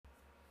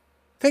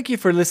Thank you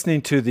for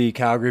listening to the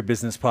Calgary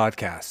Business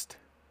Podcast.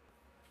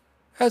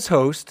 As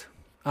host,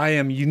 I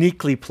am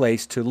uniquely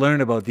placed to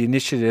learn about the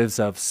initiatives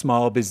of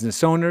small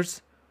business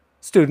owners,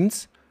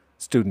 students,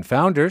 student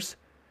founders,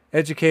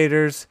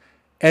 educators,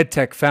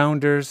 edtech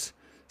founders,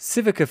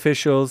 civic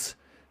officials,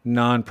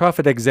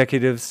 nonprofit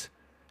executives,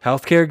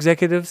 healthcare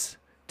executives,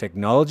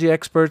 technology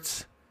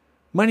experts,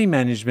 money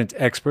management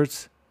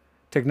experts,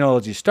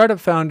 technology startup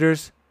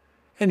founders,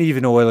 and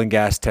even oil and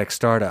gas tech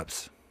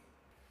startups.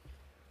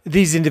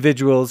 These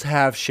individuals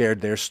have shared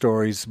their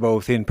stories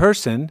both in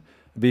person,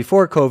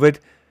 before COVID,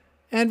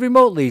 and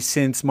remotely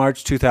since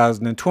March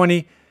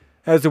 2020,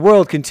 as the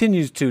world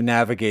continues to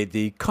navigate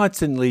the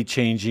constantly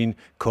changing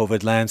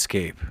COVID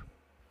landscape.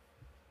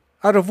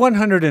 Out of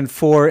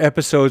 104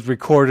 episodes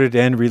recorded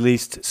and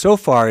released so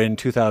far in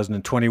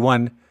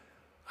 2021,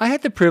 I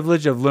had the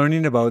privilege of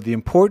learning about the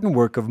important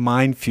work of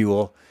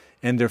Mindfuel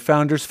and their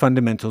Founders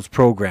Fundamentals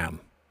program.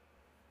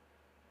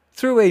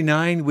 Through a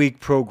 9-week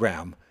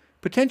program,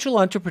 potential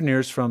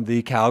entrepreneurs from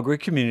the Calgary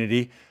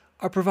community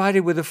are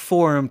provided with a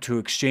forum to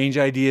exchange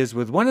ideas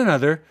with one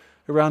another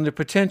around their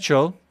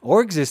potential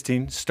or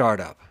existing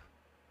startup.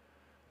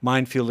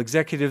 Mindfuel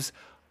executives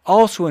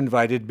also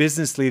invited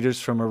business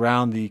leaders from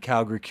around the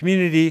Calgary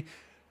community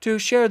to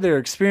share their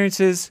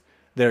experiences,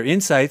 their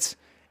insights,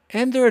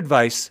 and their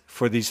advice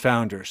for these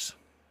founders.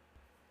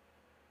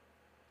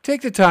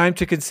 Take the time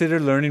to consider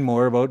learning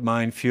more about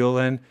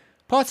Mindfuel and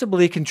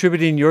possibly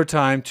contributing your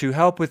time to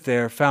help with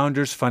their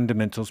Founders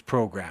Fundamentals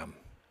program.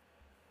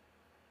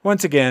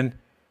 Once again,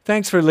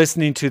 thanks for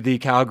listening to the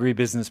Calgary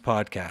Business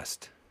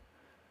Podcast.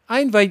 I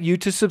invite you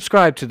to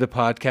subscribe to the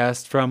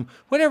podcast from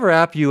whatever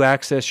app you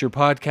access your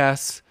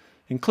podcasts,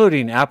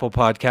 including Apple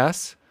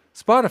Podcasts,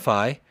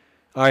 Spotify,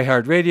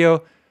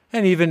 iHeartRadio,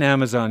 and even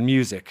Amazon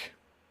Music.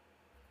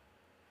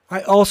 I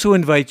also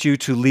invite you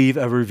to leave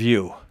a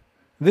review.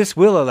 This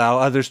will allow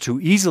others to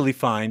easily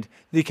find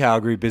the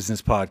Calgary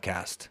Business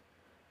Podcast.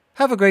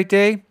 Have a great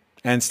day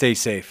and stay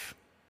safe.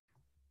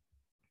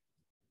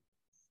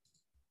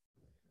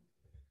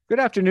 Good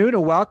afternoon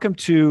and welcome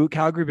to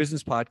Calgary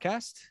Business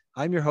Podcast.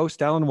 I'm your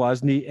host, Alan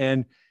Wozni,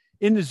 and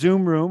in the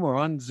Zoom room or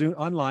on Zoom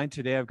online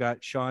today, I've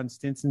got Sean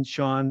Stinson.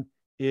 Sean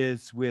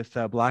is with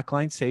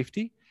Blackline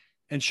Safety.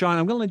 And Sean,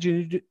 I'm going to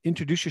let you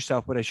introduce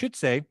yourself, but I should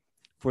say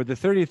for the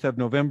 30th of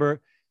November,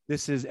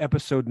 this is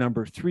episode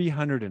number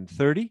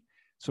 330.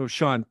 So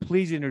Sean,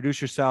 please introduce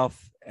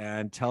yourself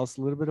and tell us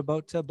a little bit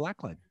about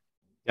Blackline.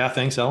 Yeah,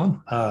 thanks,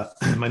 Alan.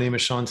 My name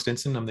is Sean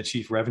Stinson. I'm the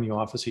Chief Revenue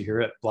Officer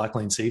here at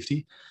Blackline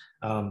Safety.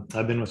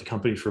 I've been with the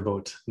company for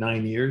about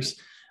 9 years.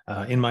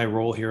 In my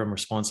role here, I'm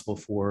responsible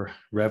for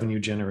revenue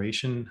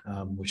generation,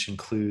 which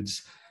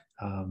includes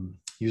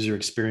user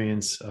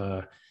experience,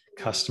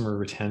 customer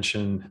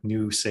retention,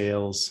 new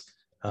sales,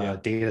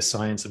 data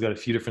science. I've got a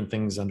few different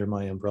things under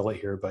my umbrella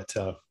here, but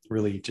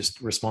really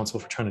just responsible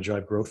for trying to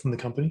drive growth in the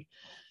company.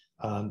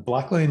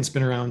 Blackline's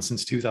been around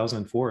since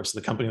 2004. So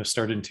the company was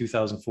started in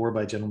 2004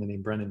 by a gentleman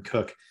named Brendan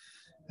Cook,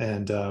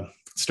 and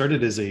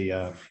started as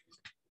a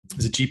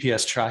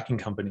GPS tracking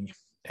company,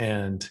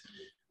 and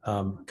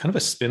kind of a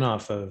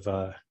spin-off of,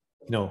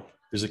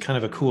 there's a kind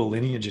of a cool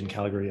lineage in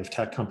Calgary of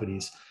tech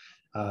companies.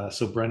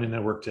 So Brendan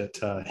had worked at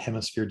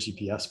Hemisphere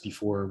GPS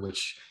before,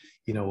 which,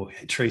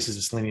 it traces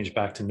its lineage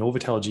back to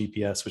Novotel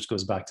GPS, which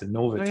goes back to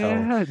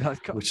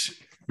Novotel,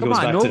 which goes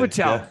back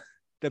Novotel.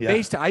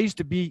 I used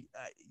to be,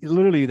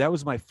 literally, that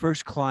was my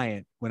first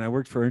client when I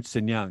worked for Ernst &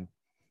 Young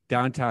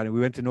downtown. And we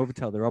went to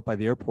Novotel. They're up by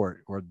the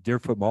airport or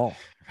Deerfoot Mall.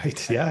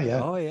 Right. Yeah.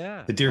 Oh,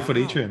 yeah. The Deerfoot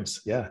Atriums.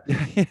 Yeah.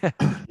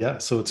 Yeah.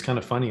 So it's kind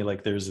of funny.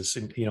 Like there's this,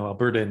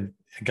 Alberta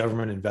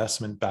government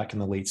investment back in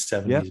the late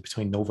 70s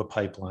between Nova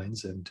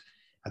Pipelines and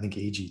I think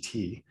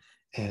AGT.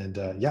 And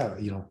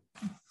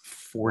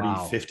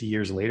 50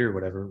 years later, or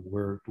whatever,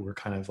 we're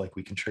kind of like,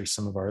 we can trace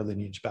some of our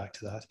lineage back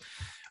to that.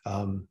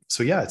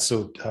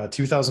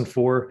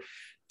 2004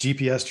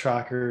 GPS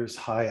trackers,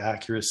 high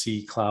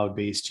accuracy,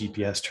 cloud-based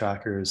GPS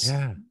trackers,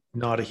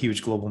 not a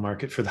huge global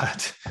market for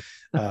that.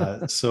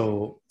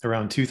 So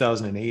around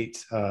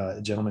 2008,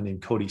 a gentleman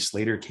named Cody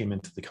Slater came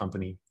into the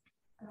company,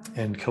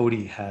 and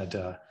Cody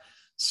had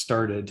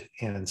started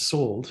and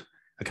sold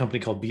a company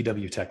called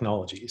BW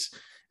Technologies.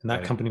 And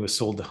that company was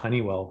sold to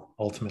Honeywell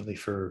ultimately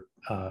for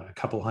a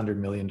couple $100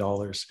 million.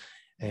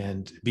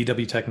 And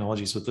BW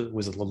Technologies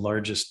was the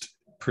largest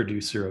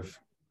producer of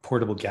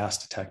portable gas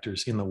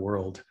detectors in the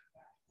world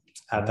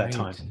at that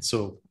time.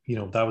 So,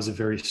 that was a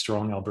very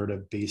strong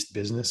Alberta-based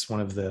business, one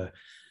of the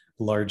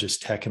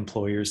largest tech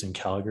employers in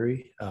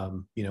Calgary,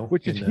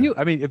 which is huge.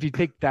 I mean, if you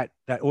take that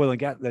oil and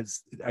gas,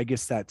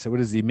 so what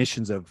is the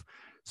emissions of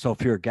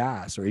sulfuric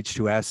gas or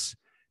H2S,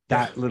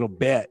 that little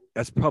bit,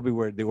 that's probably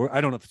where they were. I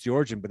don't know if it's the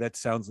origin, but that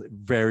sounds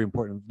very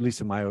important, at least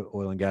in my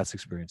oil and gas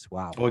experience.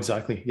 Wow. Oh,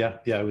 exactly. Yeah.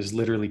 It was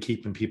literally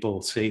keeping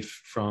people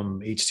safe from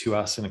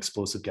H2S and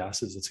explosive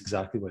gases. That's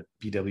exactly what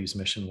BW's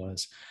mission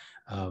was.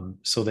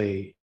 So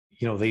they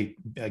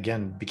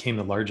again became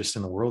the largest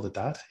in the world at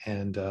that.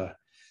 And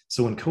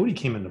So when Cody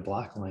came into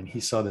Blackline, he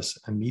saw this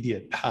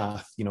immediate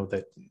path,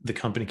 that the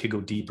company could go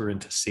deeper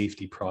into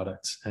safety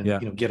products and, Yeah.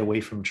 get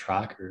away from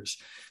trackers,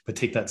 but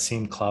take that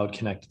same cloud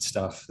connected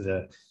stuff,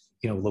 the,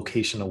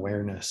 location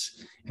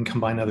awareness, and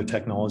combine other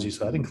technologies.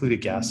 So that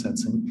included gas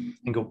sensing,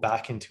 and go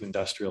back into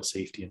industrial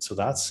safety. And so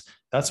that's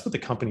what the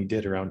company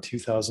did around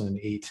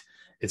 2008.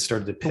 It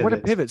started to pivot. What a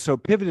pivot. So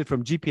pivoted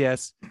from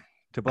GPS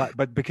to Black,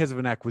 but because of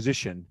an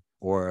acquisition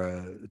or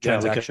a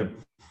transaction.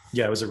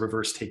 It was a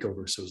reverse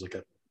takeover. So it was like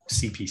a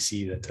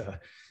CPC that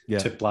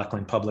took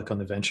Blackline public on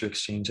the venture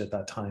exchange at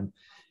that time.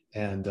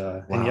 And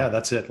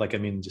that's it.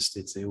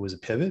 It was a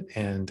pivot,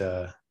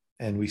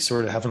 and we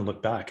sort of haven't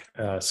looked back.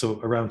 So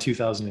around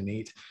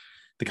 2008,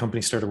 the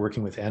company started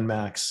working with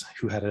NMAX,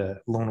 who had a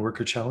lone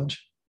worker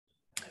challenge.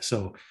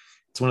 So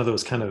it's one of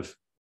those kind of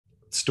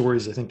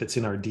stories, I think, that's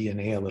in our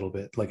DNA a little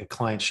bit. Like a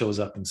client shows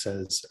up and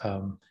says,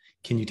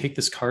 can you take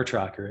this car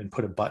tracker and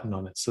put a button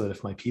on it so that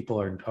if my people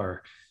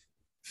are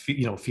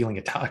feeling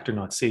attacked or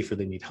not safe or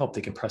they need help,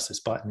 they can press this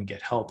button and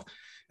get help.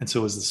 And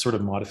so it was the sort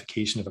of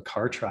modification of a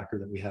car tracker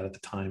that we had at the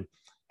time.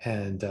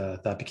 And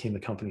that became the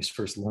company's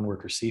first lone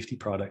worker safety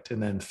product.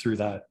 And then through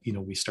that,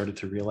 we started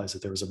to realize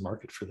that there was a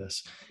market for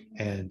this.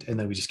 And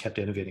then we just kept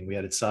innovating. We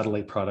added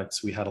satellite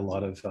products. We had a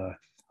lot of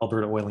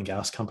Alberta oil and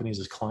gas companies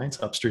as clients,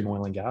 upstream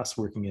oil and gas,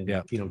 working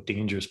in,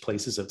 dangerous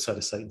places outside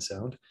of sight and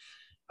sound.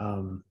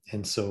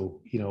 And so,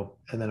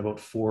 and then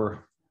about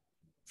four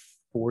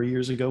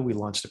years ago, we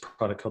launched a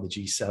product called the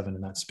G7,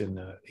 and that's been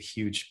a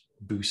huge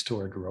boost to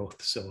our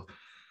growth. So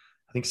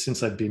I think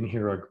since I've been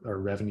here, our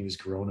revenue has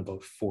grown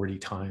about 40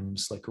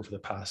 times, like over the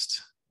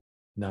past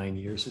 9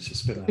 years. It's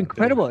just been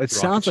incredible. It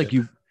sounds like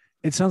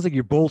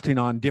you're bolting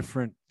on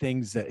different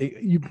things that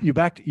you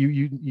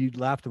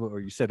laughed about, or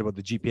you said about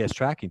the GPS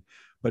tracking.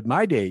 But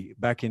my day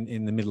back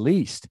in the Middle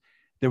East,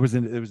 there was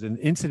an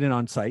incident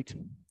on site.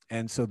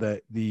 And so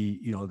the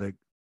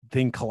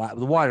thing collapsed,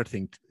 the water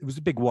thing, it was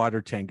a big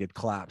water tank, it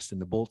collapsed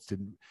and the bolts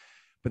didn't,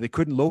 but they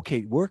couldn't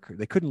locate workers.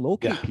 They couldn't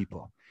locate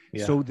people.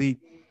 Yeah. So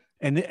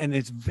and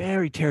it's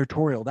very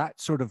territorial,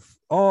 that sort of,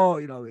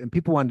 and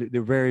people wanted,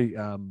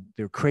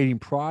 they're creating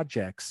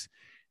projects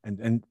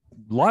and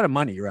a lot of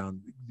money around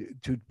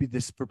to be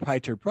this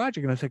proprietary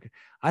project. And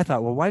I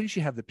thought, well, why didn't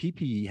you have the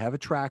PPE, have a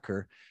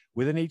tracker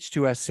with an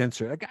H2S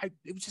sensor?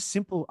 It was just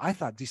simple. I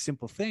thought these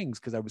simple things,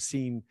 because I was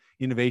seeing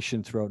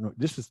innovation throughout.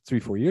 This was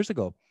 3-4 years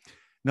ago.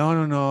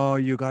 No,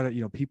 you got to,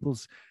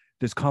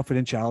 there's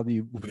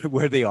confidentiality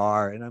where they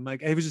are. And I'm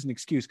like, it was just an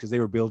excuse because they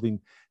were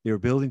building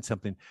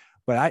something.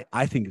 But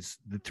I think it's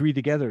the three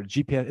together,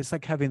 GPS, it's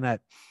like having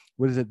that,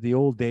 what is it? The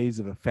old days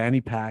of a fanny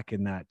pack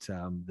and that,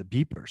 the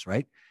beepers,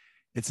 right?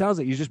 It sounds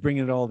like you're just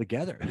bringing it all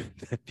together.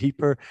 That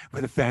beeper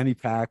with a fanny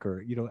pack,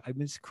 or,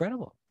 it's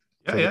incredible.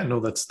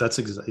 No, that's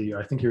exactly,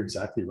 I think you're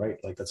exactly right.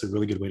 Like, that's a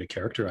really good way to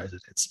characterize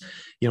it. It's,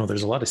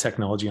 there's a lot of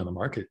technology on the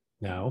market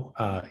now.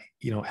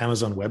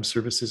 Amazon Web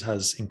Services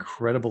has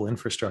incredible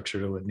infrastructure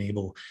to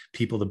enable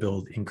people to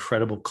build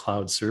incredible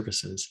cloud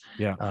services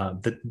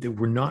that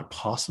were not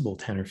possible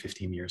 10 or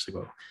 15 years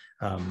ago.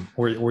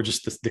 Or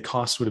just the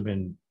cost would have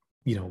been,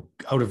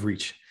 out of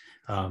reach.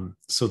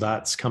 So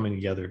that's coming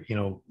together.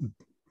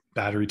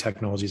 Battery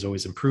technology is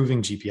always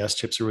improving. GPS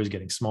chips are always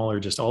getting smaller.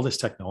 Just all this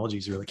technology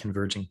is really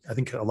converging. I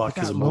think a lot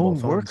because of mobile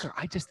phones. Worker,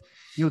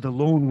 the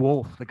lone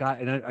wolf, the guy,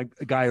 and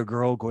a guy or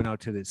girl going out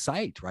to the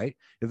site, right?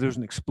 If there's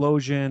an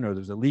explosion or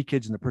there's a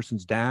leakage and the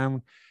person's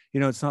down,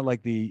 it's not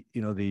like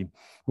what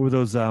were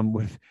those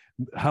with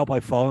help I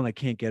fall and I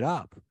can't get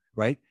up,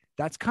 right?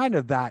 That's kind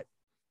of that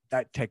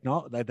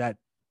technology, that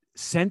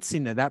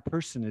sensing that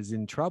person is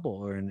in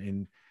trouble or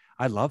in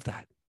I love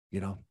that,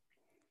 No,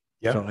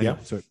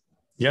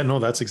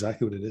 that's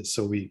exactly what it is.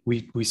 So we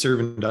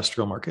serve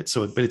industrial markets.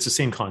 But it's the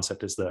same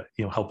concept as the,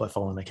 help I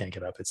fall and I can't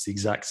get up. It's the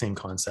exact same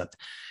concept.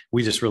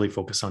 We just really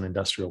focus on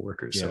industrial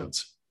workers. Yeah. So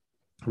it's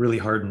really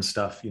hardened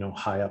stuff,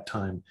 high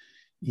uptime,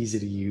 easy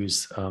to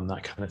use,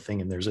 that kind of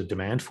thing. And there's a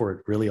demand for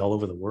it really all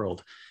over the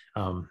world.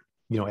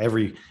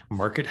 Every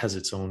market has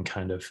its own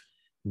kind of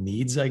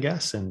needs, I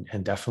guess. And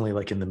definitely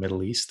like in the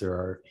Middle East, there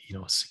are,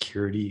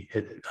 security,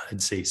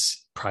 I'd say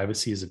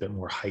privacy is a bit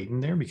more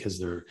heightened there because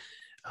they're,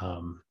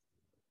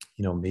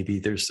 maybe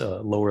there's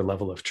a lower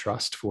level of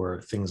trust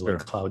for things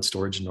like cloud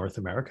storage in North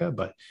America,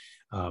 but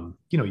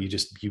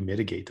you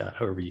mitigate that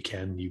however you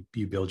can.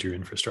 You build your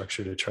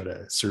infrastructure to try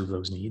to serve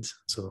those needs.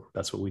 So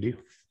that's what we do.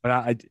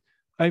 But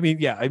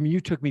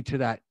you took me to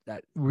that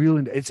real.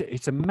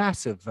 It's a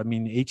massive.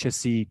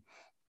 HSC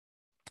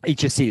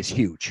is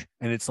huge,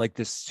 and it's like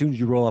this. As soon as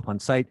you roll up on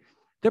site,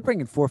 they're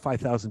bringing 4,000 or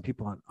 5,000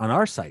 people on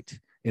our site.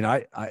 And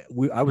I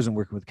wasn't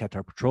working with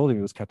Qatar Petroleum.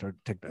 It was Qatar.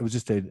 It was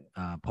just a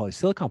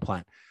polysilicon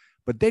plant.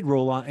 But they'd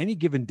roll on any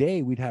given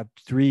day. We'd have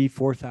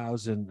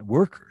 3,000-4,000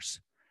 workers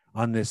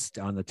on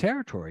the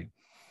territory,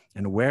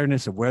 and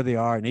awareness of where they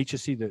are. And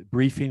HSC, the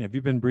briefing. Have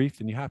you been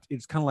briefed? And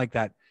it's kind of like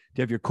that.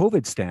 You have your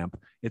COVID stamp.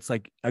 It's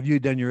like, have you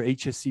done your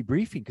HSC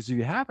briefing? Because if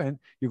you haven't,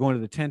 you're going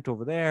to the tent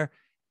over there,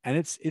 and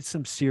it's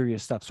some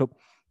serious stuff. So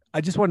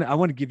I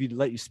want to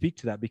let you speak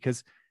to that,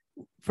 because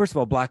first of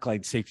all,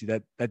 Blackline safety,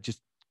 that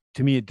just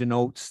to me, it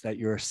denotes that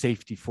you're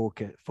safety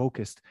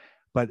focused.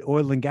 But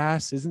oil and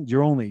gas isn't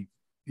your only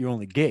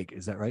gig.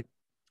 Is that right?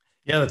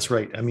 Yeah, that's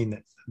right. I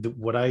mean,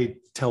 what I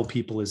tell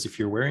people is if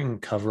you're wearing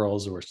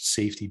coveralls or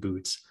safety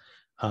boots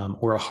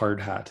or a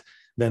hard hat,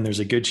 then there's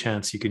a good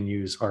chance you can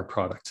use our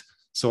product.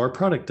 So our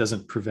product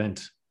doesn't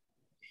prevent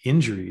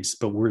injuries,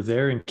 but we're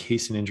there in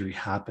case an injury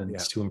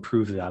happens to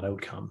improve that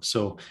outcome.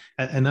 So,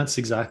 and that's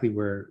exactly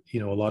where, a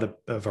lot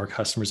of our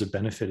customers have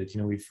benefited.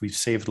 We've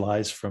saved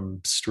lives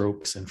from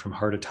strokes and from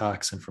heart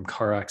attacks and from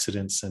car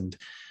accidents and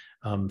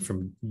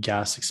from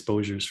gas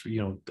exposures,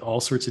 all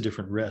sorts of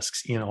different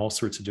risks in all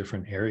sorts of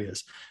different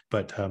areas.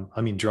 But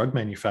I mean, drug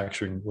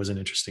manufacturing was an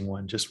interesting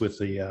one. Just with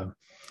the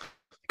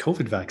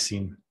COVID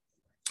vaccine,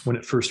 when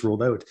it first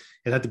rolled out,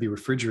 it had to be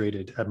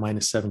refrigerated at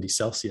minus 70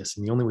 Celsius.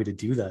 And the only way to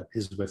do that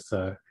is with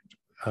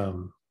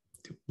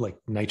like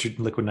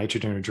liquid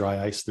nitrogen or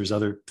dry ice. There's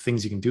other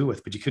things you can do it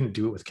with, but you couldn't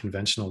do it with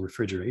conventional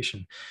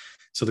refrigeration.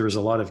 So there was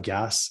a lot of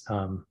gas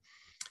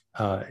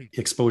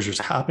exposures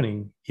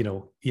happening,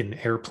 in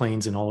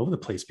airplanes and all over the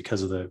place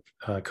because of the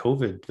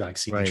COVID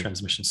vaccine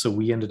transmission. So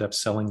we ended up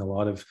selling a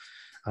lot of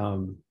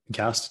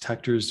gas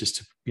detectors just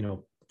to,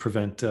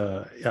 prevent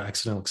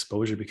accidental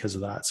exposure because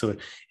of that. So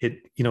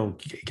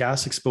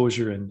gas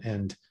exposure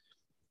and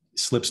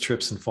slips,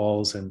 trips, and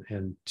falls,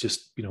 and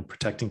just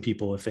protecting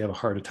people if they have a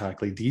heart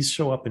attack, like these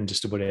show up in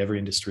just about every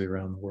industry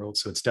around the world.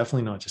 So it's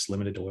definitely not just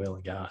limited to oil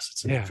and gas.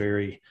 It's a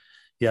very,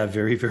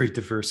 very, very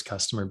diverse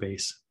customer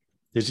base.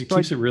 It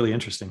keeps it really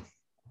interesting.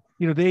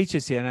 The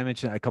HSE, and I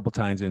mentioned it a couple of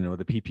times, the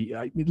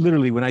PP.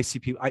 Literally, when I see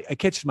people, I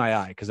catch my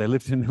eye because I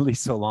lived in the Middle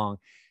East so long,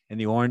 and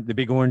the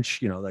big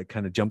orange, like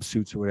kind of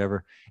jumpsuits or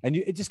whatever, and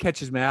it just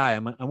catches my eye. I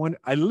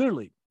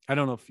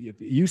don't know if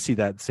you see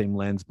that same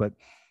lens, but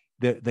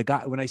the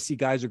guy, when I see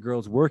guys or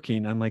girls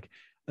working, I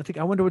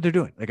wonder what they're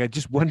doing. Like I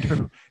just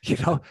wonder,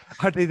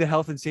 are they the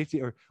health and safety,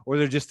 or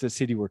they're just a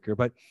city worker?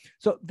 But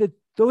so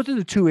those are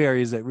the two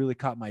areas that really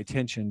caught my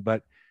attention.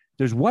 But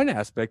there's one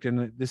aspect,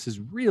 and this is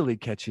really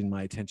catching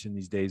my attention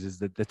these days, is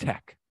that the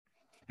tech.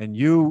 And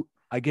you,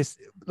 I guess,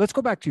 let's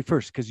go back to you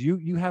first, because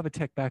you have a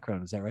tech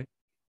background. Is that right?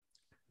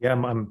 Yeah,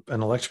 I'm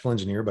an electrical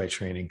engineer by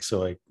training.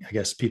 So I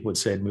guess people would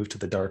say I'd moved to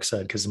the dark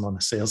side because I'm on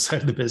the sales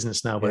side of the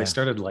business now. But I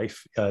started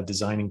life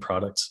designing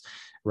products,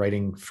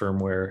 writing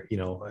firmware,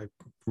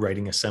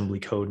 writing assembly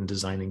code and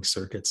designing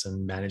circuits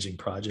and managing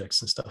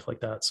projects and stuff like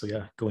that. So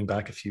yeah, going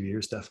back a few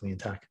years, definitely in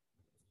tech.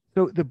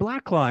 So the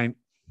Blackline,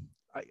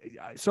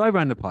 so I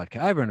run the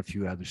podcast. I run a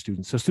few other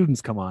students. So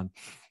students come on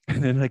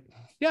and then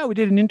we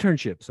did an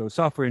internship. So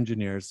software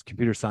engineers,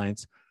 computer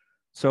science.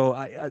 So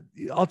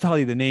I'll tell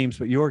you the names,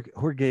 but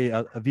Jorge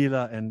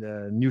Avila and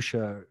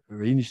Nusha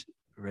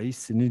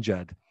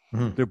Raisinijad,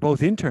 they're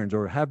both interns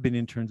or have been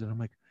interns. And I'm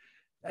like,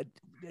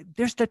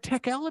 there's the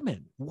tech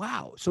element.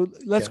 Wow. So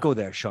let's go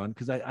there, Sean,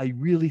 because I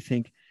really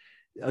think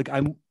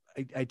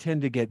I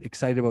tend to get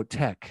excited about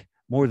tech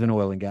more than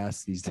oil and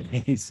gas these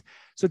days.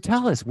 So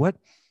tell us.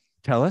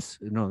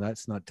 No,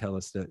 that's not tell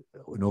us the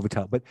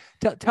Novotel, but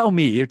tell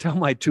me, or tell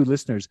my two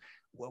listeners,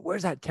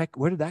 where's that tech?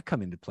 Where did that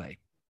come into play?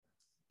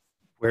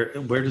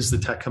 Where does the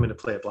tech come into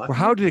play at Blackline? Or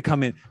how did it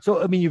come in?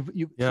 So I mean,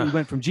 you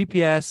went from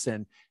GPS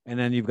and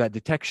then you've got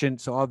detection.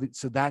 So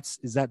is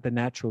that the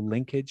natural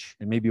linkage?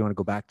 And maybe you want to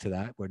go back to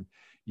that when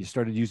you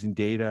started using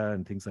data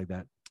and things like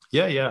that.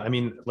 Yeah. I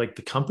mean, like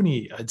the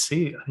company,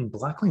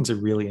 Blackline's a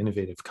really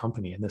innovative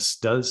company, and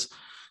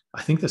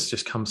I think this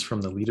just comes from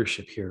the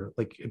leadership here.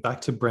 Like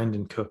back to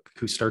Brendan Cook,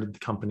 who started the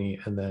company,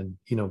 and then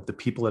the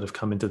people that have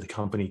come into the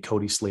company,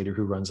 Cody Slater,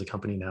 who runs the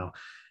company now,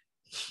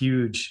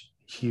 huge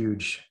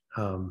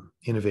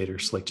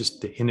innovators, like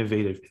just the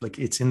innovative, like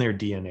it's in their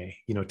DNA,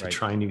 to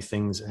try new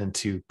things and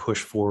to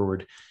push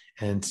forward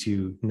and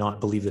to not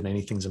believe that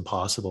anything's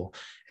impossible.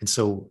 And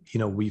so,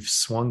 we've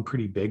swung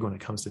pretty big when it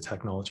comes to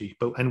technology,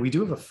 and we do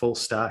have a full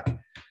stack.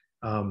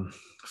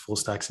 Full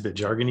stack's a bit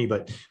jargony,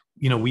 but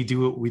we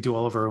do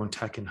all of our own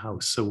tech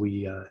in-house. So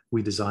we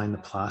design the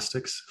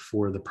plastics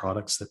for the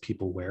products that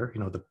people wear.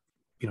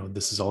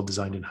 This is all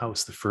designed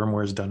in-house. The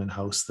firmware is done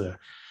in-house. The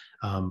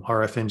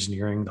RF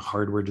engineering, the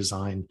hardware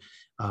design,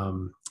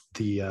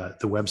 the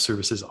web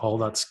services, all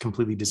that's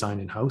completely designed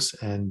in-house.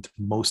 And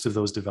most of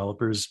those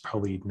developers,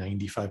 probably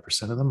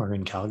 95% of them, are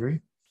in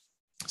Calgary.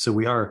 So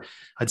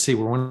I'd say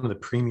we're one of the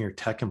premier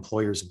tech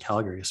employers in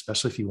Calgary,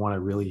 especially if you want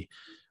to really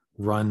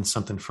run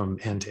something from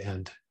end to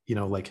end.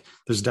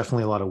 There's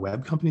definitely a lot of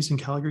web companies in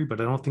Calgary, but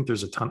I don't think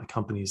there's a ton of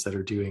companies that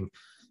are doing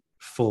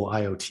full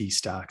IoT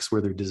stacks where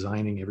they're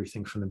designing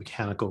everything from the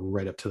mechanical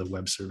right up to the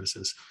web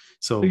services.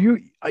 So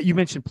you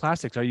mentioned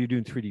plastics. Are you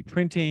doing 3D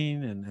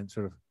printing and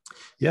sort of?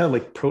 Yeah,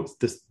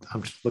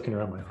 I'm just looking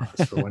around my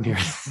office for one here.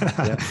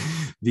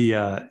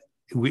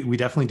 We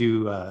definitely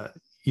do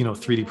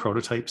 3D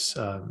prototypes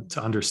to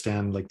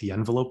understand like the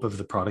envelope of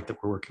the product that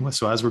we're working with.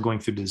 So as we're going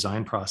through the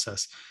design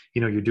process,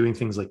 you're doing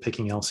things like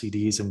picking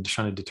LCDs and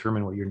trying to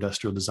determine what your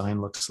industrial design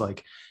looks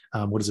like.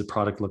 What does the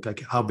product look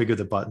like? How big are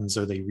the buttons?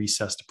 Are they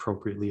recessed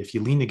appropriately? If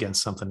you lean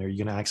against something, are you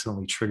going to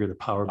accidentally trigger the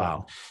power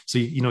button? So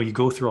you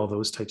go through all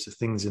those types of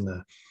things in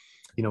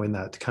in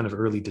that kind of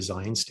early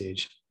design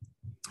stage.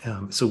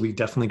 So we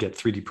definitely get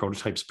 3D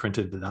prototypes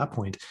printed at that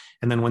point.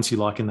 And then once you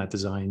lock in that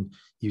design,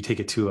 you take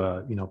it to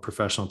a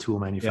professional tool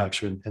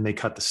manufacturer, and they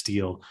cut the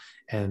steel,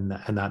 and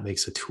that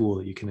makes a tool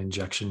that you can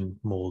injection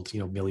mold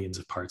millions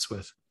of parts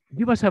with.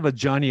 You must have a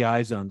Johnny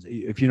Ives on,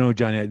 if you know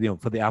Johnny,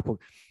 for the Apple.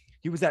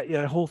 He was that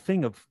whole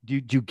thing of, do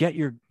you get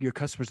your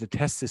customers to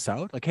test this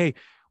out? Like, hey,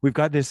 we've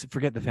got this,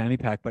 forget the fanny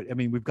pack, but I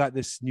mean, we've got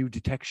this new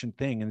detection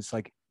thing, and it's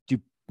like, do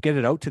you get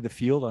it out to the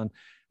field on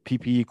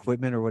PPE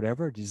equipment or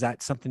whatever? Is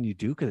that something you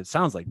do? Because it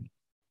sounds like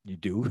you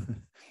do.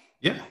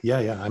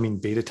 Yeah. I mean,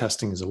 beta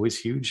testing is always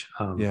huge.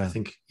 Yeah. I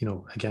think,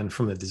 again,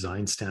 from the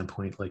design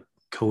standpoint, like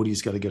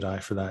Cody's got a good eye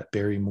for that.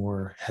 Barry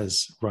Moore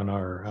has run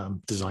our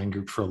design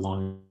group for a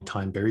long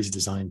time. Barry's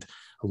designed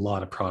a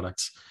lot of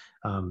products.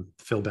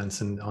 Phil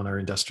Benson on our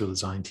industrial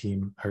design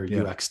team, our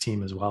UX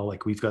team as well.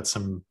 Like, we've got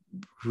some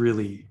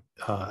really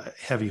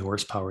heavy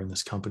horsepower in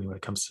this company when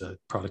it comes to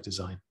product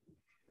design.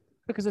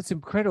 Because it's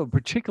incredible,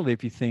 particularly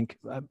if you think,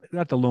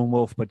 not the lone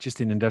wolf, but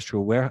just in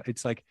industrial warehouse.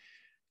 It's like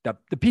the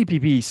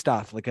PPE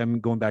stuff. Like, I'm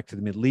going back to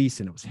the Middle East,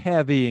 and it was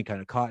heavy and kind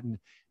of cotton.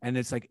 And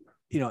it's like,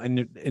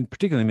 and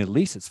particularly in the Middle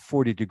East, it's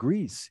 40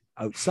 degrees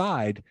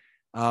outside.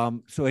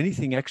 So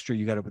anything extra,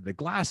 you got to put the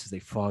glasses, they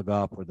fog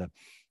up, or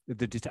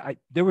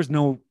there was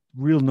no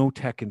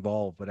tech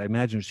involved, but I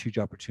imagine there's huge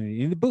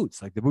opportunity in the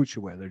boots, like the boots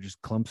you wear, they're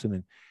just clumps them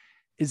in.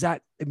 Is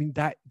that,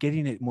 that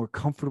getting it more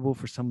comfortable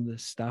for some of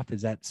this stuff,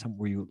 is that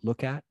somewhere you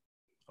look at?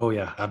 Oh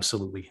yeah,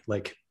 absolutely.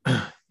 Like,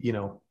 I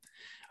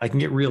can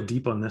get real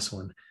deep on this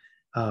one.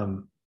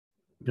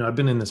 I've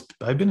been in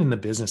the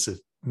business of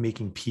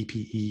making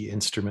PPE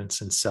instruments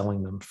and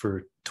selling them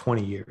for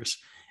 20 years.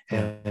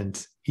 Yeah.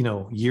 And,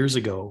 years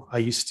ago, I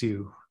used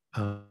to,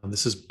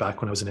 this is back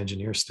when I was an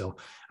engineer still,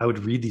 I would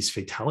read these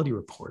fatality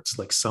reports,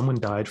 like someone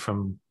died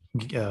from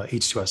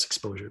H2S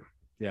exposure.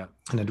 Yeah.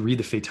 And I'd read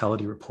the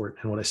fatality report.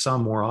 And what I saw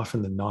more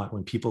often than not,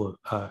 when people,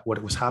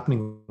 what was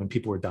happening when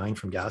people were dying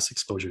from gas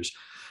exposures,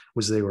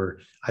 was they were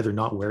either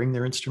not wearing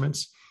their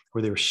instruments,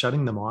 or they were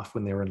shutting them off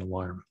when they were in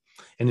alarm.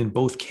 And in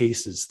both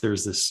cases,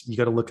 there's this, you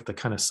got to look at the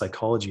kind of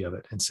psychology of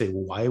it and say,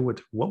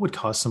 what would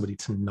cause somebody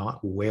to not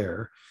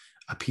wear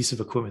a piece of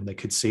equipment that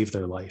could save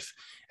their life?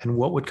 And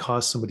what would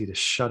cause somebody to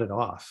shut it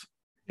off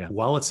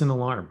while it's in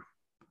alarm?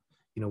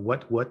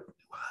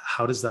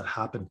 How does that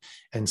happen?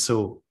 And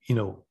so,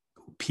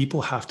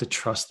 people have to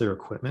trust their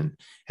equipment,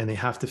 and they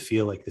have to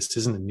feel like this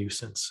isn't a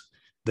nuisance,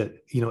 that,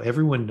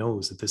 everyone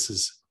knows that this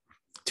is,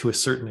 to a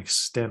certain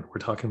extent, we're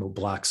talking about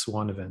black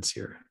swan events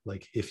here.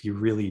 Like, if you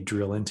really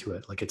drill into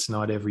it, like, it's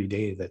not every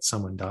day that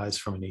someone dies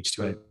from an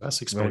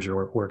H2S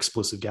exposure or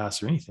explosive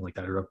gas or anything like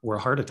that, or a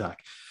heart attack.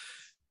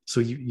 So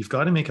you've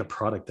got to make a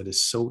product that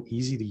is so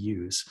easy to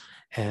use.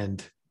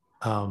 And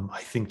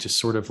I think just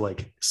sort of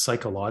like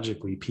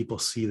psychologically, people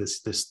see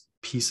this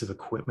piece of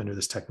equipment or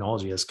this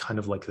technology as kind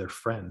of like their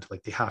friend.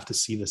 Like, they have to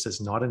see this as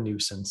not a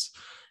nuisance,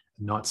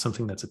 not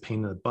something that's a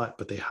pain in the butt,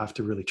 but they have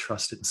to really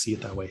trust it and see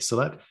it that way. So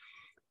that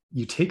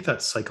you take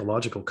that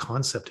psychological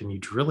concept and you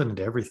drill it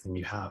into everything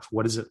you have.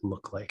 What does it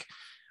look like?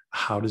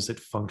 How does it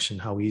function?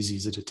 How easy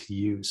is it to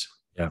use?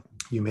 Yeah.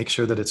 You make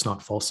sure that it's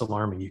not false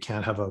alarming. You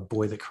can't have a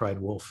boy that cried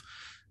wolf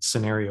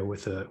scenario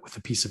with a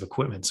piece of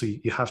equipment. So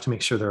you have to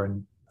make sure there are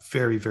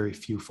very, very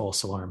few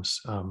false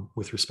alarms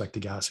with respect to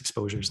gas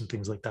exposures and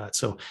things like that.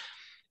 So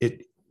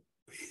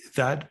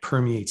that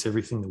permeates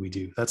everything that we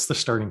do. That's the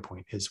starting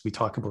point. Is we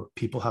talk about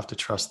people have to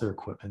trust their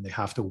equipment. They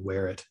have to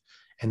wear it.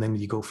 And then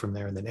you go from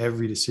there. And then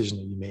every decision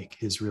that you make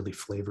is really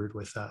flavored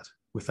with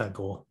that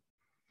goal.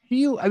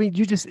 You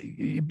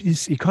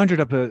conjured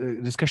up a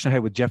discussion I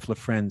had with Jeff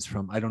LaFrenz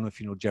from, I don't know if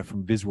you know Jeff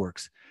from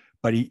VisWorks,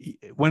 but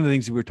one of the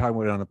things we were talking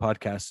about on a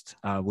podcast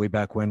way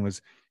back when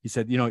was, he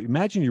said,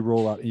 imagine you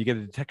roll out and you get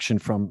a detection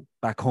from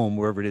back home,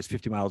 wherever it is,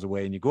 50 miles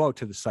away, and you go out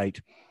to the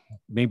site,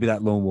 maybe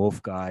that lone wolf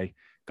guy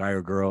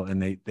or girl,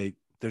 and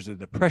there's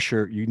the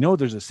pressure,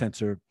 there's a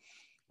sensor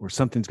or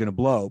something's going to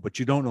blow, but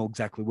you don't know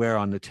exactly where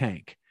on the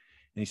tank.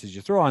 And he says,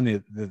 you throw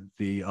on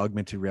the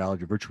augmented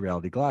reality, virtual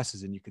reality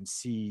glasses, and you can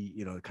see,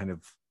 it kind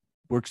of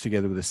works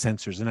together with the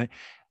sensors. And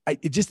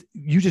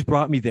you just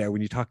brought me there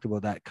when you talked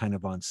about that kind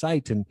of on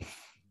site. And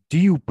do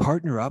you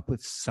partner up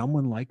with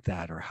someone like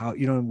that, or how,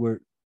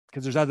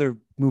 because there's other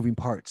moving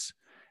parts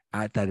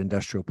at that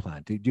industrial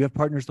plant. Do you have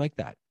partners like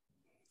that?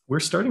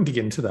 We're starting to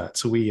get into that.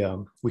 So we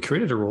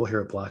created a role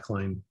here at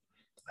Blackline,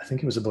 I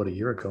think it was about a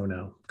year ago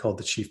now, called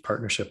the Chief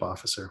Partnership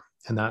Officer.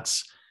 And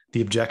that's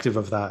the objective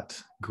of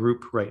that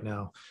group right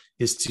now,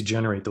 is to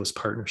generate those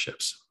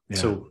partnerships. Yeah.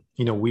 So,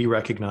 we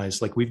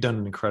recognize, like, we've done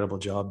an incredible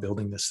job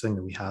building this thing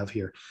that we have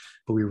here,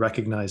 but we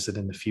recognize that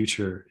in the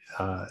future,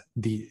 there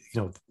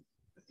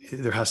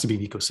has to be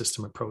an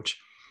ecosystem approach.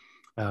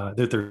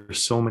 That there are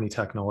so many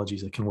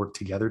technologies that can work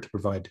together to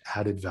provide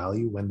added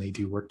value when they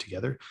do work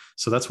together.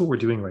 So that's what we're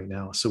doing right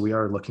now. So we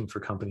are looking for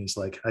companies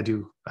like,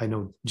 I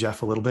know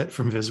Jeff a little bit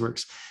from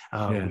VisWorks.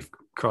 We've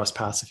crossed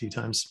paths a few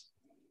times.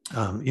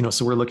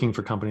 So we're looking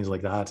for companies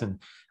like that, and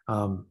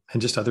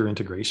just other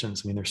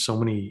integrations. I mean, there's so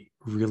many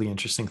really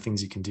interesting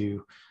things you can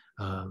do.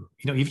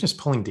 Even just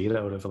pulling data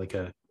out of like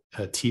a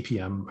a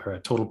TPM, or a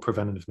total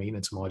preventative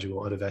maintenance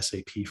module out of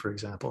SAP, for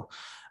example.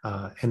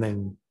 And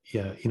then,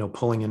 yeah,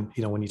 pulling in,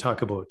 when you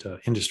talk about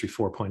Industry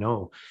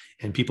 4.0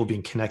 and people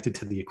being connected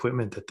to the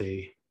equipment that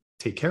they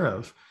take care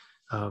of,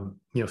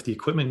 if the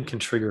equipment can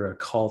trigger a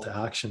call to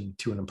action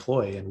to an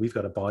employee and we've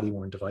got a body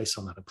worn device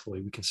on that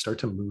employee, we can start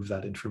to move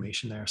that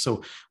information there.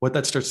 So what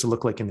that starts to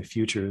look like in the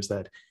future is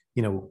that,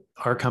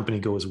 our company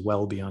goes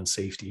well beyond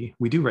safety.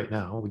 We do right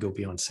now, we go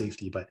beyond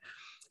safety, but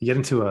you get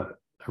into a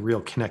real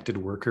connected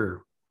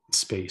worker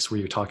space where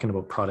you're talking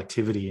about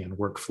productivity and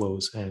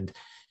workflows, and,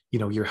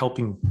 you're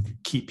helping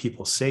keep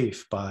people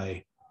safe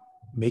by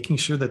making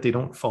sure that they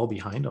don't fall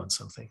behind on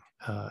something.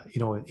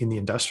 In the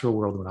industrial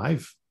world, I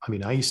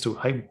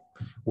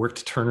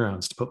worked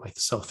turnarounds to put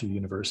myself through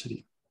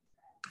university.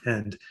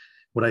 And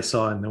what I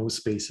saw in those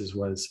spaces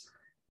was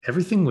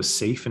everything was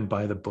safe and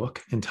by the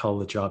book until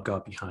the job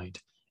got behind.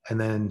 And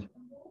then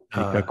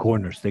they cut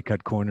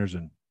corners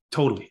and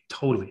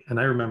totally. And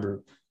I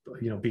remember,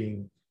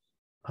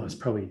 I was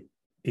probably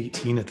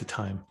 18 at the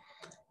time.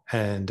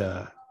 And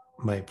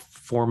my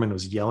foreman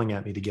was yelling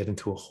at me to get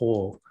into a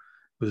hole.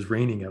 It was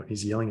raining out.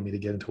 He's yelling at me to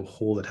get into a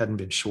hole that hadn't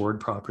been shored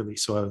properly.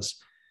 So I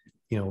was,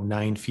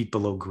 9 feet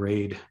below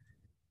grade,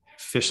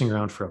 fishing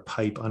around for a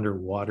pipe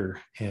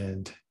underwater.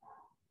 And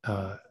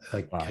wow.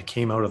 I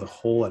came out of the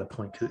hole at a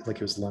point, like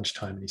it was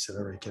lunchtime, and he said,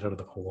 "All right, get out of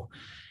the hole."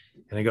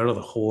 And I got out of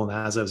the hole. And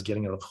as I was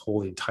getting out of the hole,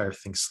 the entire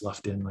thing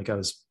sloughed in, like I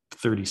was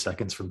 30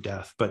 seconds from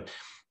death. But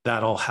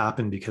that all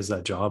happened because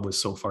that job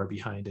was so far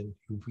behind, and,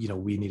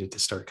 we needed to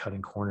start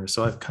cutting corners.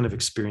 So I've kind of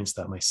experienced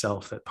that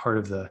myself, that part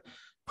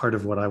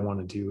of what I want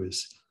to do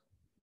is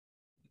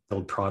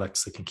build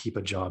products that can keep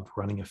a job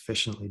running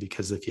efficiently,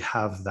 because if you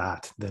have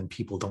that, then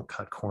people don't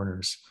cut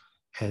corners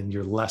and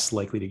you're less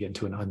likely to get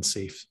into an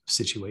unsafe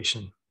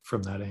situation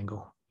from that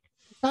angle.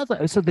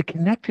 So the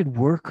connected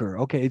worker,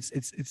 okay,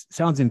 it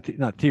sounds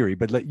not theory,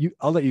 but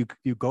I'll let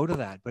you go to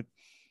that. But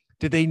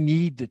do they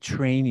need the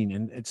training?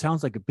 And it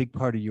sounds like a big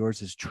part of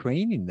yours is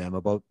training them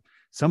about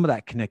some of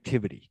that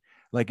connectivity.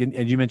 Like,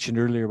 and you mentioned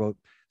earlier about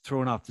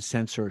throwing off the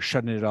sensor, or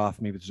shutting it off,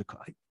 maybe there's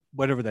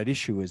whatever that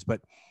issue is.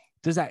 But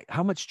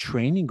how much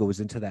training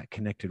goes into that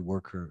connected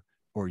worker,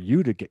 or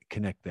you to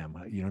connect them,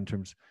 in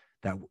terms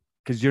that,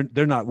 because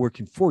they're not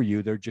working for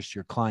you, they're just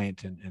your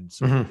client. And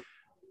so mm-hmm.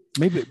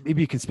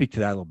 maybe you can speak to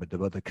that a little bit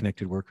about the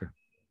connected worker.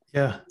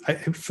 Yeah.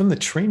 From the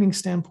training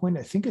standpoint,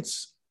 I think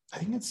it's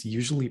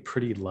usually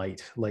pretty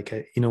light. Like,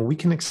 we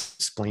can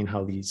explain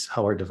how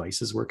our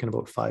devices work in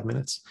about 5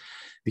 minutes,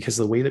 because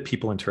the way that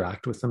people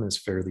interact with them is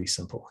fairly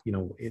simple.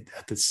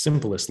 At the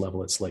simplest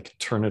level, it's like,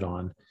 turn it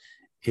on,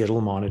 it'll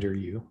monitor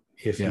you.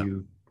 If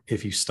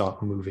you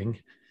stop moving,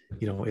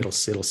 it'll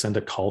send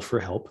a call for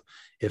help.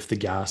 If the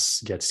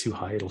gas gets too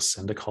high, it'll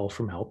send a call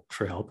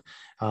for help.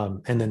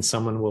 And then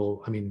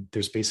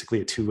there's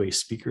basically a two-way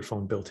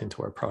speakerphone built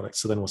into our product.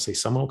 So then we'll say,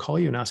 someone will call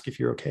you and ask if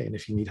you're okay. And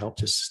if you need help,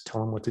 just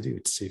tell them what to do.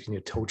 Say if you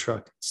need a tow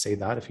truck, say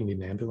that. If you need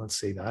an ambulance,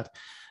 say that.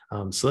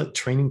 So that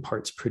training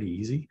part's pretty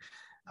easy.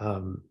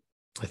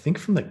 I think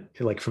from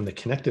the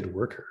connected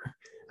worker,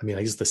 I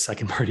guess the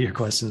second part of your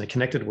question, the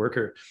connected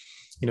worker,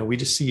 we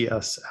just see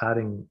us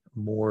adding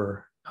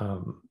more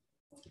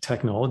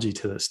technology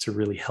to this to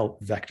really help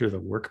vector the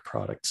work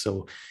product.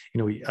 So,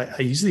 I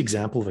use the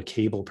example of a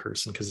cable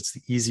person because it's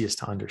the easiest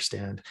to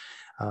understand.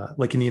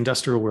 Like in the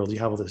industrial world, you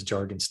have all this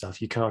jargon stuff.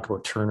 You can talk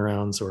about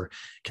turnarounds or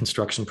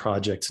construction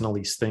projects and all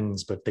these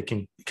things, but they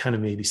can kind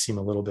of maybe seem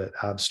a little bit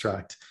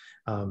abstract.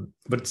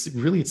 But it's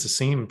the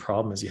same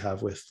problem as you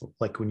have with,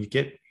 like, when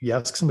you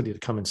ask somebody to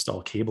come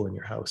install cable in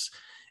your house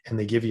and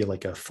they give you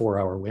like a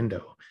 4-hour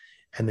window.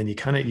 And then you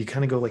kind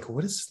of go like,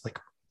 what's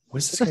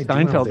this guy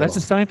doing? That's a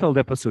Seinfeld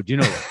episode. You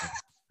know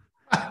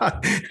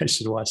that. I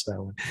should watch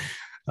that one.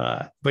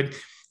 But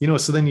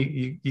so then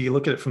you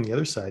look at it from the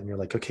other side and you're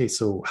like, okay,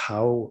 so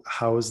how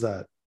is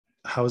that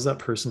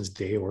person's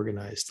day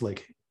organized?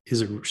 Like,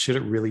 should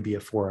it really be a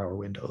 4-hour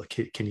window?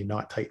 Like, can you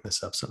not tighten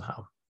this up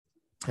somehow?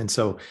 And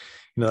so,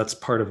 that's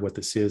part of what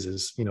this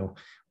is,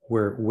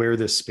 where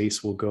this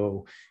space will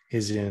go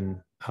is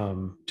in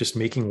just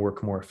making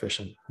work more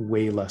efficient,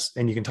 way less.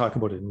 And you can talk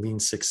about it in Lean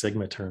Six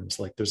Sigma terms.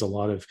 Like, there's a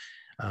lot of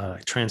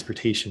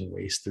transportation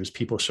waste. There's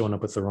people showing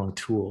up with the wrong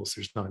tools.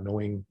 There's not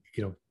knowing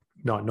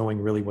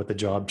really what the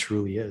job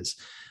truly is.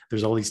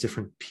 There's all these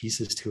different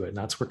pieces to it. And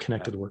that's where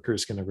connected worker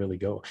is going to really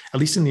go, at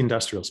least in the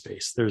industrial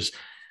space. There's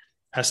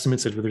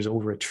estimates that there's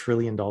over $1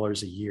 trillion a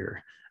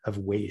year of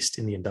waste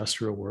in the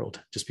industrial world,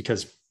 just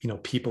because,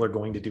 people are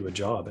going to do a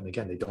job. And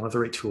again, they don't have the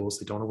right tools.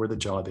 They don't know where the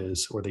job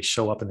is, or they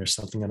show up and there's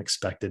something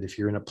unexpected. If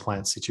you're in a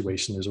plant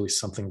situation, there's always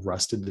something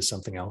rusted to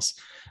something else.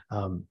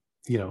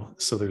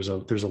 So there's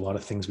a lot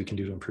of things we can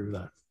do to improve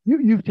that.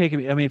 You've taken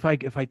me. If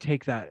I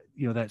take that,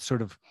 that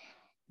sort of,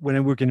 when I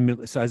work in the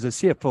middle, so as a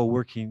CFO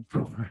working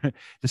for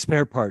the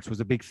spare parts was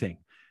a big thing.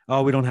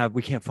 Oh,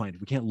 we can't find it.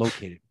 We can't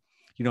locate it.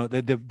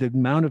 The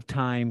amount of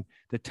time,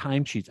 the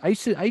timesheets. I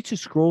used to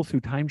scroll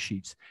through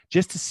timesheets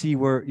just to see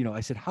where,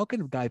 I said, how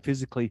can a guy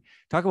physically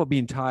talk about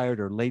being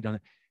tired or late on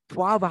it?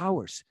 12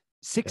 hours.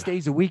 6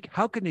 days a week.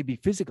 How can they be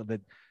physical?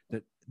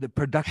 The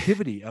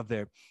productivity of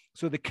their,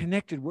 so the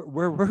connected,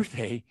 where were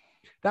they?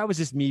 That was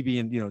just me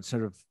being,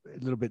 sort of a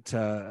little bit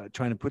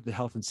trying to put the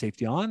health and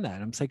safety on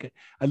that. I'm just like,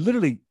 I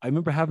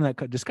remember having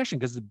that discussion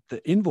because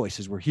the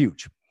invoices were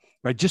huge,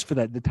 right? Just for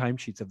that, the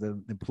timesheets of the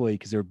employee,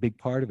 because they're a big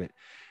part of it.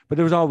 But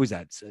there was always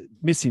that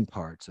missing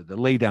parts of the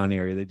lay down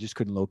area. They just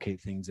couldn't locate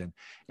things and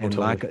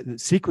totally. lack of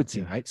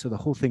sequencing, right? So the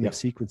whole thing of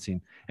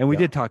sequencing. And we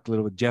did talk a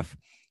little bit.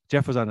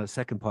 Jeff was on a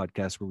second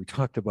podcast where we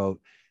talked about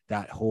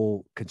that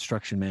whole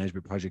construction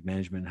management, project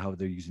management, and how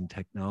they're using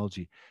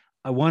technology.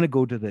 I want to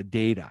go to the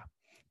data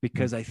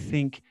because I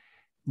think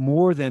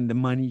more than the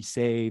money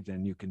saved,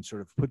 and you can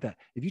sort of put that,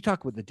 if you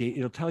talk about the data,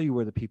 it'll tell you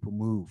where the people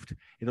moved.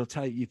 It'll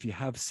tell you if you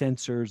have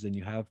sensors and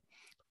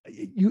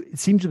it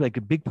seems like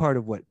a big part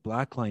of what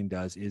Blackline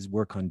does is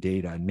work on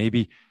data. And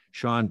maybe,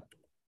 Sean,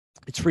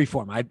 it's free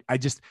form.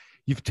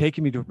 You've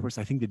taken me to a place,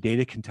 I think the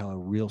data can tell a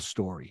real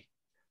story.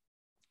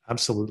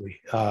 Absolutely.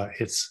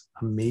 It's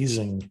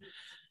amazing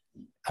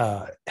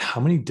how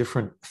many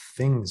different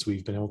things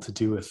we've been able to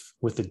do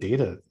with the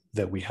data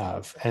that we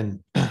have.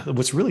 And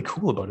what's really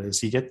cool about it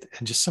is you get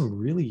just some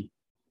really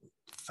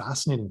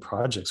fascinating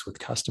projects with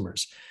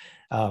customers.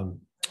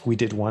 We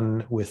did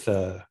one with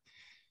a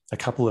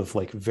couple of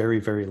like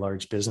very, very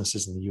large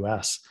businesses in the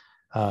US.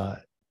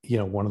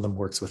 One of them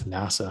works with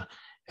NASA,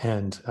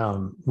 and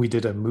we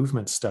did a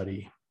movement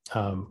study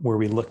where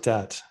we looked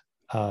at,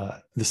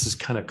 this is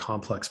kind of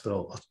complex,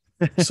 but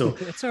so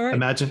it's all right.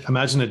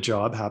 Imagine a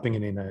job happening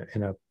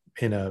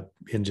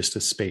in just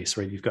a space,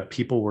 right? You've got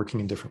people working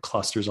in different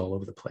clusters all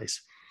over the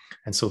place.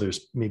 And so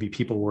there's maybe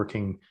people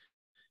working,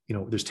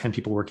 there's 10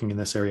 people working in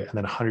this area, and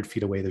then 100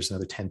 feet away, there's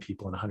another 10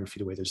 people, and 100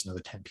 feet away, there's another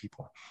 10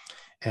 people.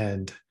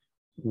 And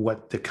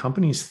what the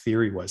company's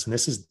theory was, and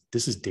this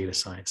is data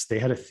science, they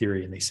had a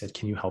theory and they said,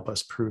 can you help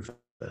us prove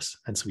this?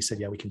 And so we said,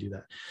 yeah, we can do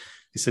that.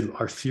 They said,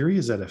 our theory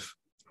is that if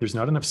there's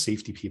not enough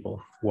safety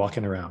people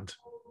walking around,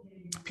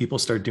 people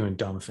start doing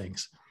dumb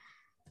things.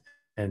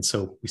 And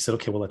so we said,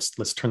 okay, well,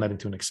 let's turn that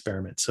into an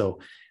experiment. So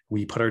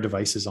we put our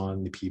devices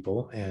on the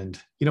people. And,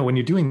 when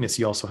you're doing this,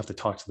 you also have to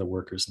talk to the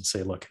workers and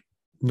say, look,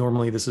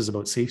 normally this is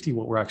about safety.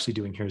 What we're actually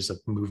doing here is a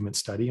movement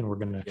study.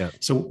 And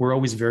so we're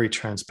always very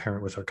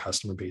transparent with our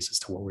customer base as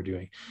to what we're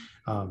doing.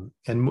 And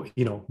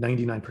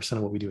 99%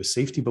 of what we do is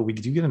safety, but we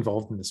do get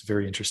involved in this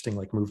very interesting,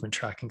 like movement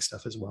tracking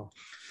stuff as well.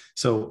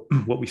 So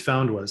what we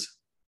found was,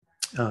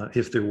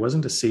 if there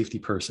wasn't a safety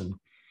person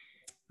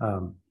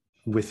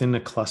within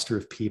a cluster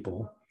of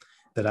people,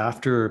 that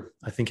after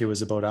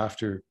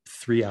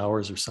 3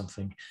 hours or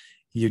something,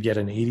 you get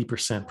an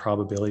 80%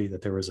 probability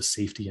that there was a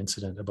safety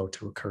incident about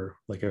to occur,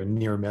 like a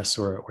near miss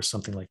or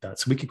something like that.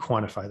 So we could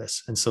quantify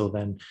this. And so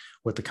then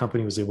what the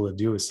company was able to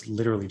do is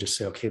literally just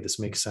say, okay, this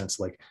makes sense.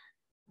 Like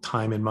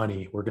time and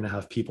money, we're going to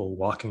have people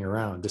walking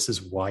around. This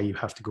is why you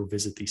have to go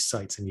visit these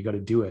sites, and you got to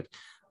do it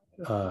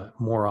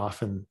more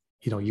often.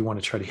 You want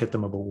to try to hit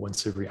them about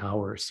once every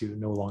hour, so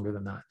no longer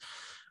than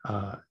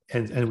that.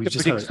 And we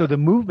just so the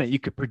movement you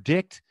could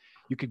predict.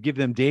 You could give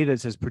them data that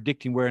says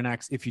predicting where an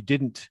accident, if you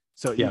didn't.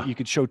 So you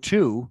could show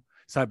two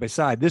side by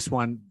side. This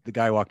one, the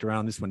guy walked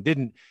around, this one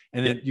didn't.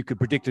 And then you could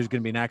predict there's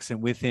going to be an accident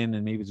within,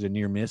 and maybe there's a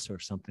near miss or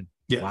something.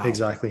 Yeah, wow.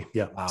 Exactly.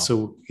 Yeah. Wow.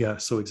 So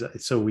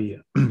exactly. So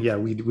we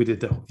did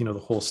the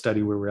whole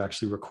study where we're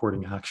actually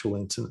recording actual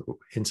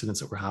incidents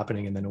that were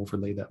happening, and then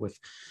overlay that with,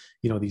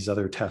 these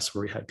other tests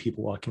where we had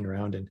people walking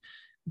around and,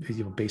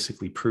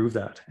 basically prove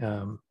that.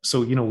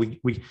 So,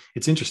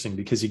 it's interesting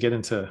because you get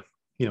into,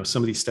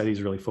 some of these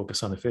studies really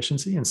focus on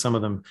efficiency, and some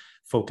of them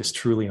focus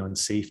truly on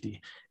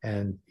safety.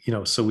 And,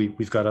 so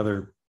we've got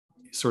other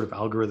sort of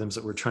algorithms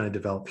that we're trying to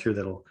develop here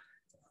that'll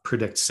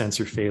predict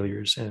sensor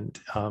failures. And,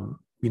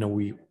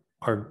 the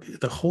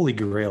holy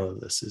grail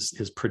of this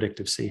is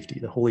predictive safety.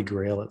 The holy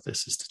grail of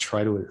this is to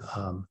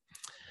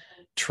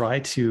try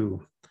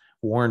to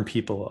warn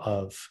people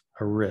of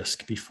a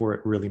risk before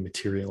it really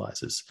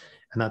materializes.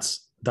 And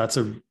that's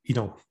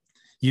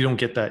you don't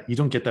get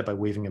that by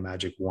waving a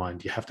magic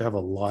wand. You have to have a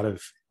lot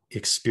of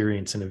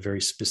experience in a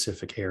very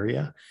specific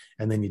area,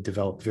 and then you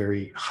develop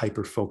very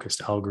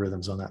hyper-focused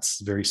algorithms on that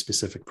very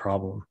specific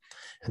problem.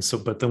 And so,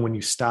 but then when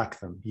you stack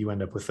them, you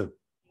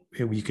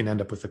can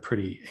end up with a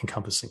pretty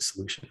encompassing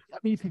solution. I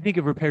mean, if you think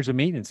of repairs and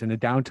maintenance and the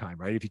downtime,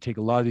 right? If you take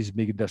a lot of these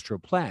big industrial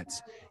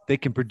plants, they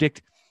can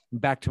predict,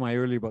 back to my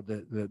earlier about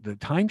the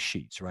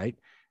timesheets, right?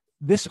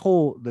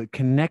 The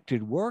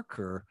connected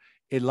worker,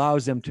 it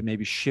allows them to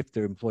maybe shift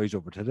their employees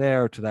over to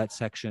that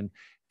section,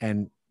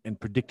 and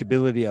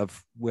predictability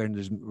of when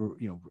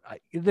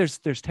there's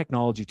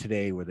technology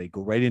today where they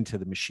go right into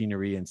the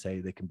machinery and say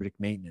they can predict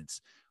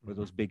maintenance, or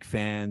those big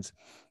fans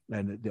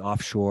and those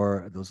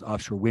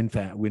offshore wind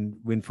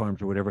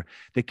farms or whatever,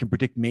 they can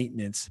predict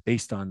maintenance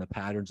based on the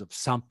patterns of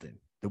something,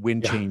 the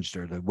wind changed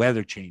or the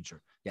weather changed.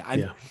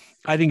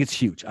 I think it's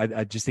huge.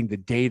 I just think the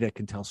data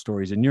can tell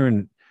stories, and you're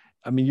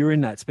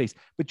in that space,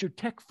 but your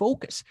tech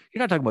focus, you're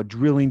not talking about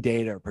drilling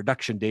data or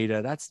production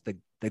data. That's the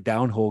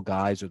downhole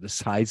guys, or the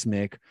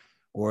seismic,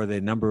 or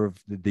the number of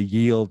the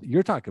yield.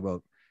 You're talking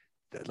about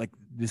like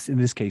this, in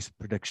this case,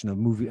 prediction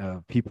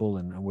of people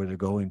and where they're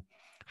going.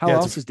 How Yeah,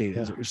 else is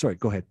data? yeah. Sorry,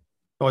 go ahead.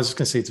 I was just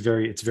going to say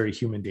it's very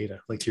human data.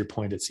 Like to your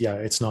point,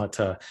 it's not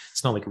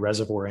like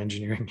reservoir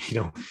engineering.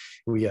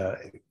 We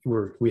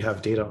we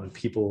have data on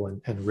people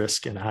and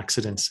risk and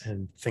accidents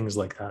and things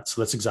like that.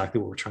 So that's exactly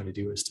what we're trying to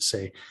do, is to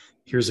say,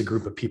 here's a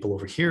group of people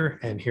over here,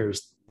 and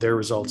here's their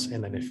results.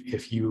 And then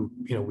if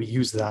we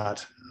use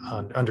that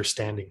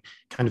understanding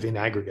kind of in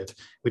aggregate.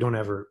 We don't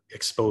ever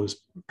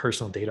expose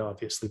personal data,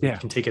 obviously, but you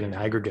can take it in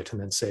aggregate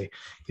and then say,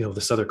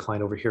 this other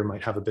client over here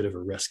might have a bit of a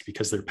risk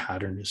because their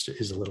pattern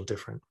is a little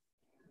different.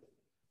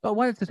 Well, I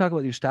wanted to talk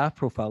about your staff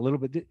profile a little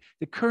bit.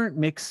 The current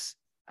mix,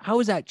 how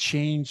has that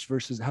changed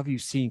versus how have you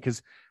seen?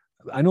 Because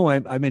I know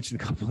I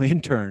mentioned a couple of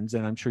interns,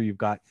 and I'm sure you've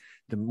got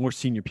the more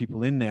senior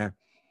people in there.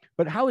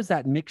 But how has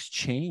that mix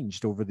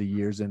changed over the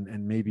years?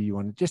 And maybe you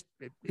want to just,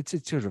 it's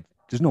sort of,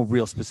 there's no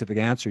real specific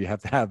answer you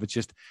have to have. It's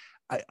just,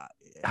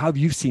 how have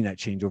you seen that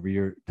change over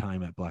your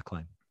time at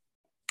Blackline?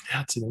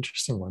 Yeah, it's an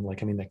interesting one.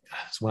 Like, I mean,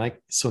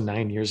 so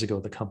 9 years ago,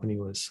 the company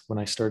when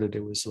I started,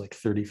 it was like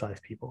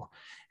 35 people,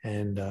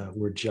 and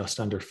we're just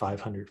under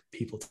 500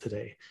 people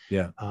today.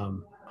 Yeah.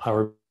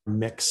 Our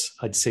mix,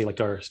 I'd say, like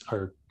I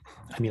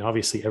mean,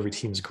 obviously every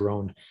team's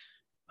grown.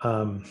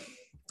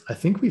 I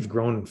think we've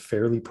grown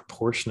fairly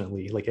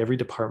proportionately. Like every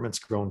department's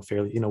grown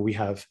fairly. We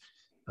have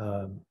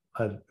a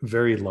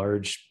very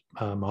large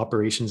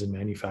operations and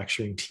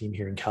manufacturing team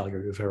here in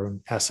Calgary. We have our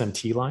own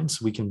SMT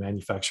lines. We do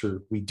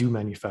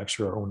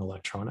manufacture our own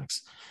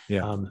electronics.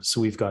 Yeah.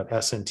 So we've got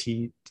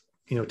SMT,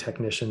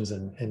 technicians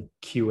and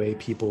QA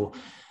people,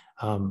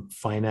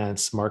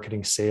 finance,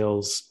 marketing,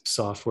 sales,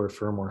 software,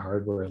 firmware,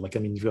 hardware. Like, I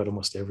mean, you've got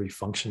almost every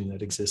function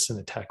that exists in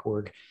a tech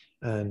org.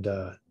 And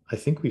I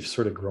think we've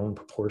sort of grown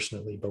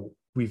proportionately, but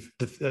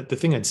the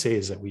thing I'd say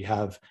is that we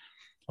have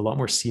a lot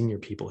more senior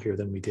people here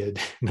than we did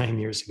 9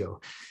 years ago.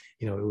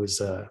 It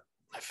was, I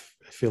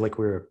feel like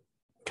we're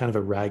kind of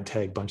a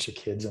ragtag bunch of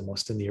kids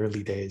almost in the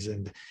early days.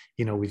 And,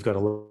 we've got a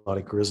lot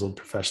of grizzled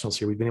professionals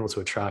here. We've been able to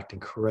attract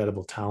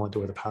incredible talent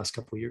over the past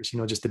couple of years.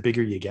 Just the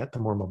bigger you get, the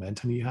more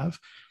momentum you have.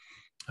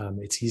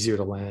 It's easier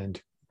to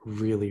land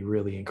really,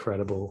 really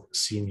incredible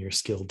senior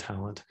skilled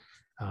talent.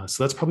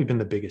 So that's probably been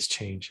the biggest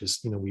change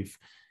is,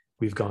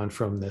 we've gone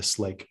from this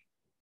like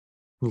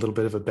a little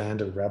bit of a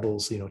band of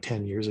rebels,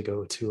 10 years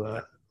ago to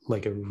a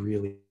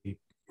really,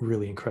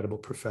 really incredible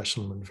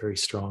professional and very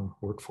strong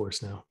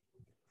workforce now.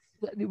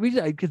 The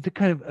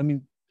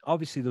reason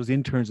obviously those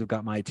interns have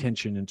got my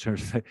attention in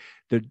terms of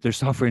they're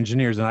software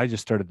engineers. And I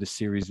just started this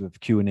series of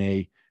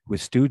Q&A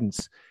with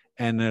students,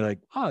 and they're like,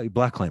 oh,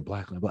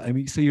 Blackline. I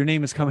mean, so your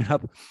name is coming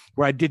up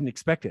where I didn't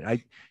expect it.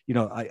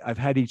 I've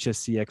had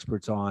HSC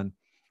experts on,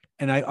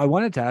 and I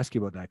wanted to ask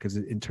you about that, because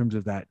in terms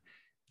of that,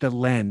 the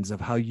lens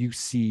of how you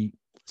see,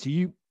 so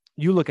you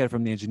look at it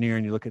from the engineer,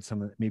 and you look at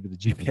some of maybe the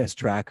GPS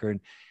tracker,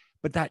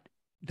 but that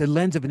the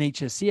lens of an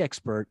HSC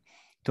expert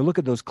to look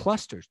at those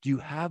clusters. Do you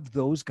have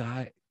those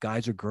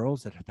guys or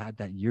girls that have had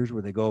that years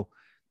where they go,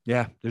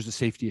 yeah, there's a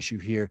safety issue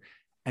here,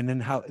 and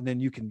then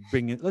you can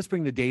bring in, let's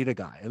bring the data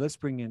guy, let's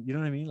bring in, you know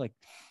what I mean? Like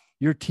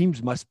your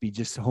teams must be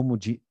just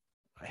homogeneous.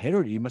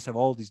 You must have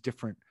all these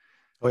different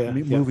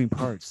moving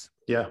parts.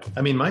 Yeah.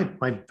 I mean, my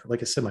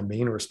like I said, my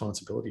main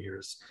responsibility here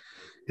is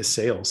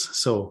sales.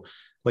 So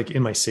like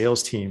in my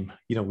sales team,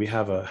 we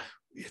have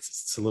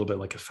it's a little bit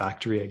like a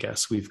factory, I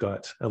guess. We've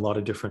got a lot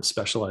of different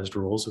specialized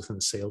roles within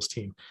the sales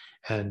team.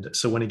 And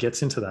so when it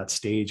gets into that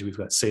stage, we've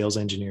got sales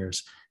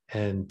engineers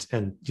and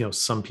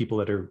some people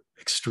that are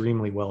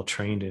extremely well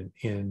trained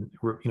in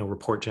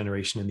report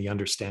generation and the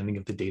understanding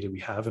of the data we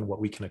have and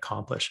what we can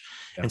accomplish.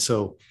 Yeah. And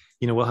so,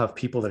 we'll have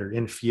people that are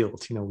in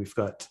field. We've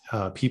got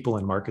people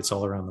in markets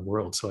all around the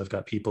world. So I've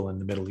got people in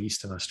the Middle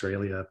East and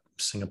Australia,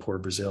 Singapore,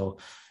 Brazil,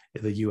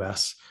 the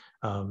US.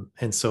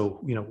 And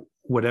so,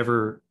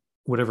 whatever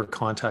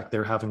contact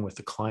they're having with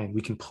the client,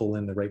 we can pull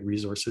in the right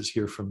resources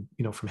here from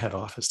head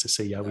office to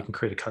say, we can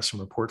create a custom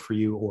report for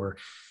you, or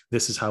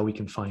this is how we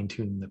can fine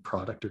tune the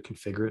product or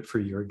configure it for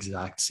your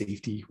exact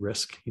safety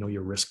risk,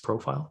 your risk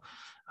profile.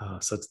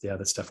 So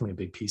that's definitely a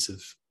big piece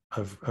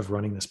of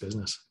running this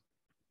business.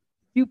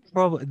 You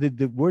probably,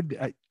 the word,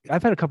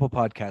 I've had a couple of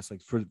podcasts,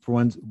 like for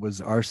one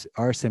was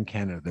RSM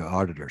Canada, the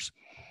auditors.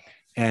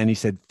 And he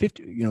said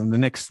 50, the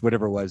next,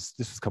 whatever it was,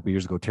 this was a couple of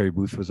years ago, Terry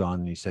Booth was on,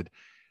 and he said,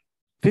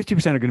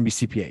 50% are going to be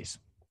CPAs.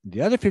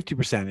 The other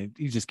 50%,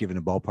 he's just given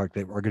a ballpark,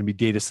 that are going to be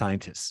data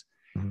scientists.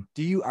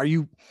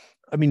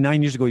 Mm-hmm.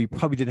 9 years ago, you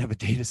probably didn't have a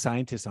data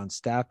scientist on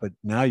staff, but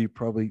now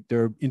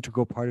they're an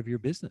integral part of your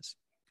business.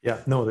 Yeah,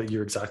 no,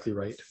 you're exactly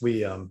right.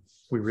 We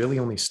really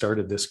only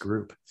started this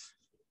group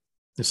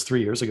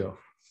 3 years ago.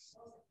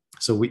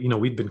 So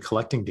we'd been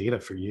collecting data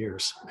for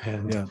years,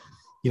 and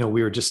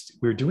we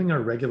were doing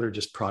our regular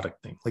just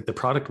product thing. Like the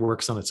product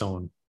works on its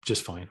own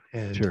just fine.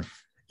 And sure.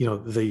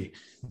 The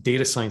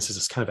data science is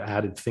this kind of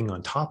added thing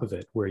on top of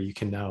it, where you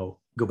can now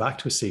go back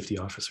to a safety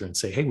officer and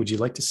say, hey, would you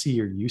like to see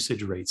your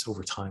usage rates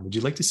over time? Would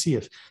you like to see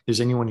if there's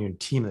anyone in your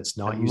team that's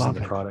not using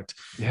the product?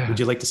 Yeah. Would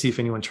you like to see if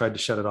anyone tried to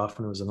shut it off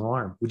when it was an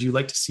alarm? Would you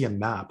like to see a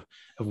map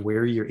of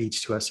where your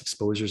H2S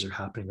exposures are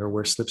happening or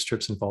where slips,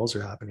 trips, and falls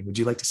are happening? Would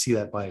you like to see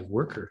that by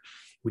worker?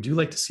 Would you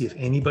like to see if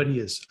anybody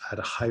is at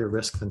a higher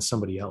risk than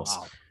somebody else?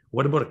 Wow.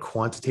 What about a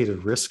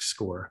quantitative risk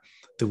score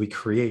that we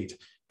create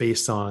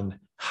based on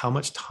how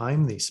much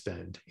time they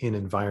spend in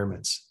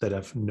environments that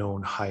have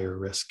known higher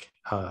risk,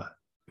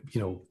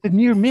 the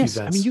near miss. events.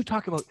 I mean, you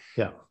talk about,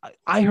 yeah.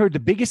 I heard the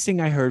biggest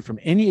thing I heard from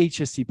any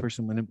HSC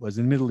person when it was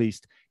in the Middle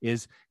East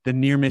is the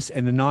near miss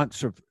and the not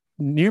sort of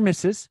near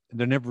misses.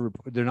 They're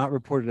not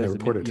reported as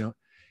reported.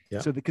 Yeah.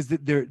 So because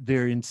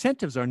their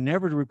incentives are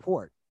never to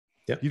report.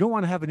 Yeah. You don't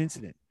want to have an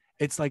incident.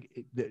 It's like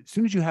as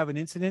soon as you have an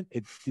incident,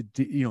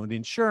 the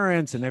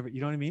insurance and everything,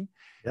 you know what I mean?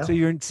 Yeah. So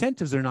your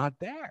incentives are not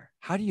there.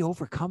 How do you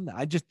overcome that?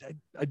 I just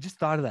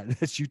thought of that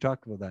as you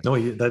talked about that. No,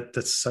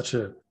 it's such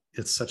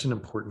an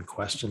important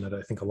question that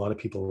I think a lot of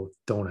people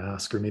don't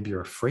ask, or maybe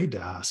are afraid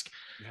to ask.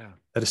 Yeah.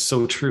 That is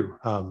so true.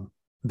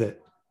 That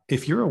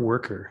if you're a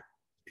worker,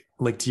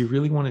 like, do you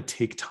really want to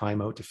take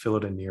time out to fill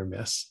out a near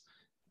miss?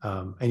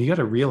 And you got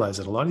to realize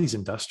that a lot of these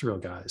industrial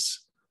guys,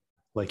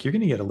 like, you're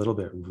going to get a little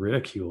bit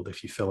ridiculed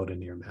if you fill out a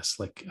near miss.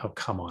 Like, oh,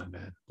 come on,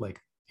 man.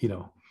 Like,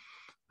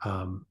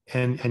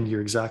 and you're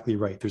exactly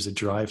right. There's a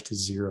drive to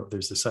zero.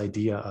 There's this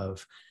idea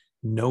of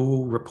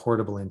no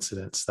reportable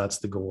incidents. That's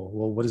the goal.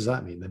 Well, what does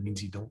that mean? That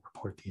means you don't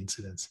report the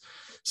incidents.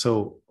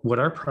 So what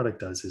our product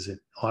does is it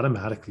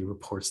automatically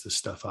reports this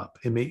stuff up.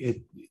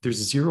 There's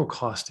zero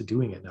cost to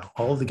doing it now.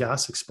 All of the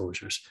gas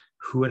exposures,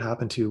 who it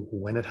happened to,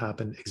 when it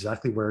happened,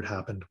 exactly where it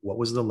happened, what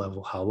was the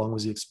level, how long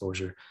was the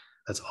exposure,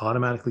 that's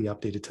automatically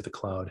updated to the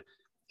cloud.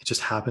 It just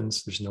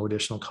happens. There's no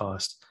additional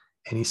cost.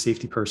 Any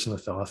safety person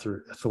with the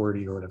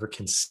authority or whatever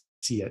can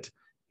see it.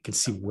 You can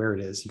see where it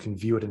is. You can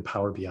view it in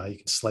Power BI. You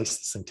can slice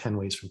this in 10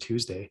 ways from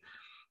Tuesday.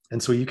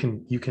 And so you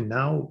can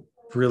now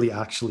really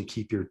actually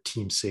keep your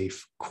team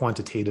safe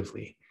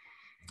quantitatively.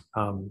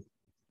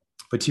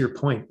 But to your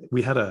point,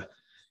 we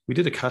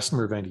did a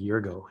customer event a year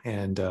ago,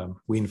 and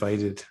we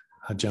invited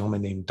a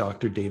gentleman named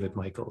Dr. David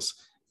Michaels.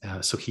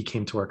 So he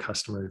came to our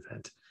customer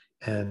event,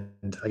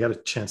 and I got a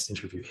chance to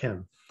interview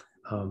him.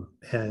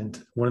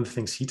 And one of the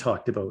things he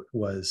talked about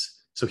was,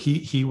 so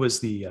he was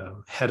the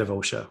head of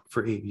OSHA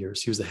for 8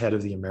 years. He was the head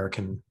of the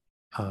American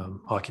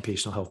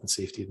Occupational Health and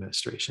Safety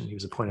Administration. He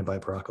was appointed by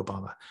Barack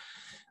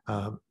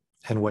Obama.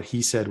 And what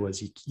he said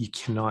was, you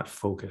cannot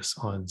focus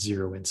on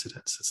zero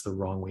incidents. It's the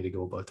wrong way to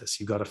go about this.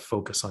 You got to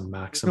focus on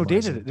maximizing. No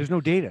data. There's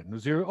no data. No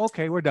zero.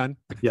 Okay, we're done.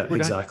 Yeah, we're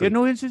exactly. Done.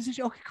 No incidents.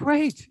 Okay,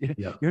 great.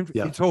 Yeah,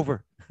 it's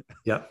over.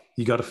 Yeah,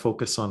 you got to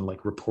focus on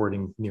like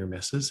reporting near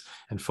misses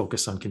and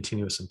focus on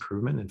continuous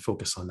improvement and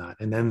focus on that.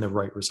 And then the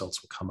right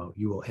results will come out.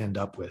 You will end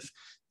up with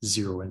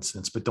zero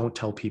incidents, but don't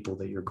tell people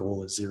that your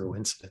goal is zero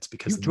incidents,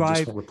 because you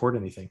just won't report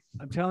anything.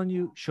 I'm telling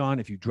you, Sean,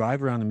 if you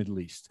drive around the Middle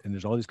East and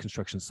there's all these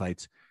construction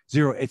sites,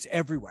 zero, it's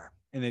everywhere.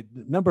 And the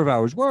number of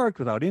hours worked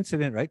without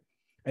incident, right?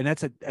 And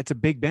that's a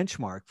big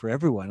benchmark for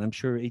everyone. I'm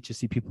sure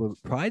HSC people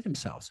pride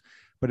themselves,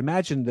 but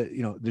imagine that,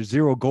 there's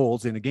zero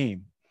goals in a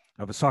game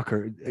of a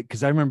soccer,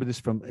 because I remember this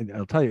from, and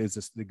I'll tell you,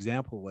 the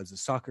example was a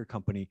soccer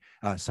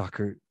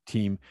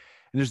team,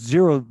 and there's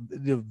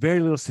very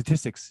little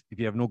statistics if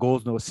you have no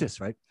goals, no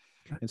assists, right?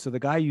 And so the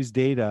guy used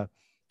data,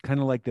 kind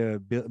of like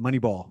the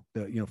Moneyball,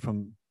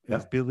 from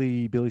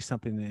Billy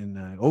something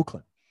in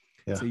Oakland.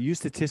 Yeah. So he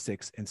used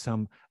statistics, and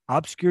some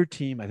obscure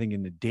team, I think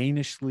in the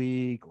Danish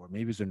league or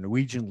maybe it was a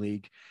Norwegian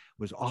league,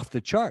 was off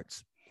the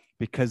charts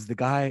because the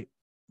guy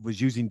was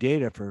using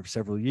data for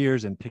several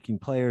years and picking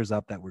players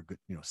up that were good,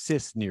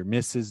 assists, near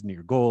misses,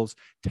 near goals,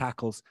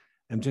 tackles.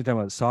 I'm just talking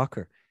about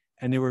soccer,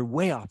 and they were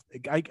way off.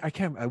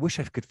 I wish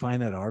I could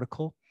find that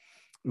article.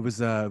 It was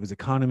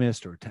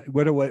Economist or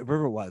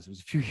whatever it was. It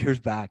was a few years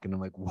back, and I'm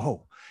like,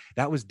 whoa,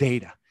 that was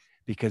data,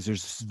 because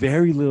there's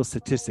very little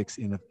statistics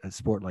in a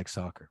sport like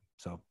soccer.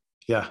 So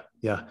yeah.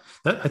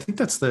 I think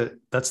that's the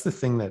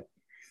thing that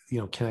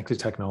connected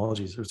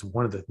technologies. There's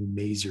one of the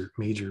major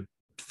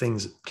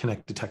things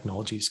connected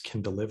technologies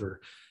can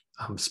deliver,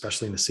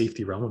 especially in the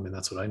safety realm. I mean,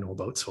 that's what I know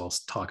about, so I'll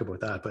talk about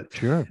that. But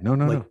sure,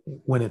 no.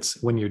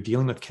 When you're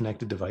dealing with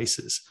connected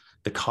devices,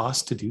 the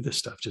cost to do this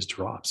stuff just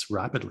drops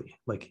rapidly.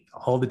 Like,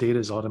 all the data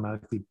is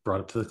automatically brought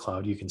up to the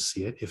cloud. You can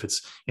see it if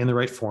it's in the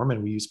right form,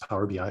 and we use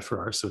Power BI for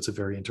ours, so it's a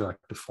very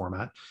interactive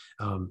format,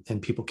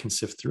 and people can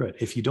sift through it.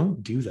 If you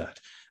don't do that,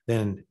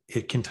 then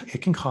it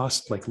can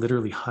cost like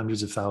literally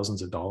hundreds of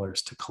thousands of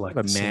dollars to collect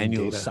the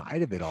manual data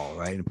side of it all,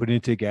 right? And putting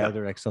it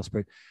together, Excel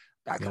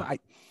spreadsheet.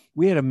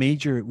 We had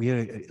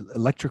an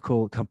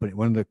electrical company.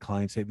 One of the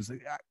clients, it was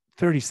like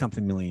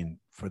 30-something million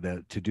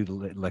to do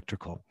the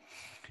electrical,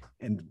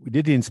 and we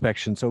did the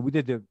inspection. So we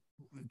did the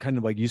kind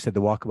of like you said,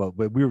 the walkabout,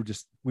 but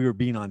we were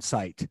being on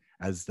site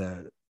as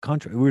the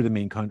contract. We were the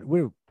main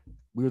we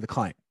were the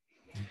client,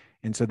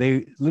 and so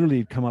they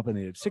literally come up and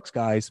they had 6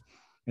 guys.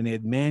 And they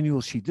had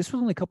manual sheets. This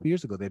was only a couple of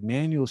years ago. They had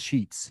manual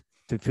sheets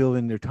to fill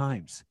in their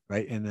times,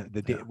 right? And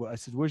the day, Yeah. well, I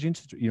said, where's your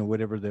institute?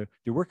 Whatever they're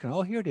working on.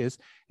 Oh, here it is.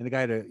 And the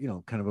guy had a,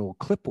 kind of a little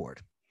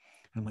clipboard.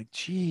 I'm like,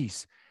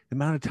 geez, the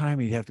amount of time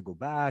you have to go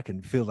back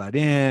and fill that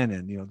in,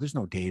 and there's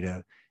no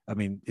data. I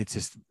mean,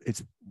 it's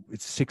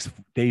 6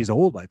 days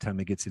old by the time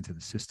it gets into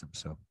the system.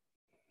 So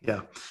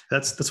Yeah,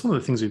 that's one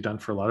of the things we've done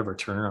for a lot of our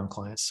turnaround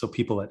clients. So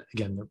people that,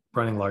 again, they're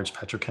running large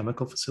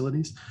petrochemical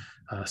facilities.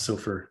 So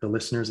for the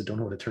listeners that don't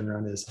know what a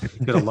turnaround is,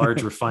 you've got a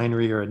large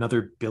refinery or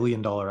another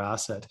billion-dollar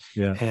asset.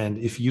 Yeah. And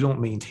if you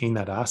don't maintain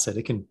that asset,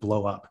 it can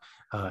blow up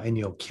and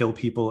you'll kill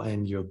people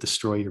and you'll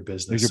destroy your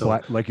business.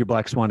 Like your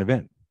Black Swan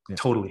event. Yeah.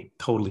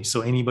 Totally.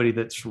 So anybody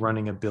that's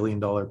running a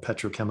billion-dollar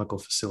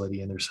petrochemical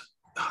facility, and there's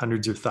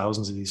hundreds or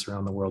thousands of these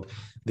around the world,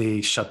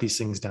 they shut these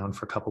things down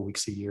for a couple of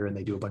weeks a year, and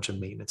they do a bunch of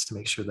maintenance to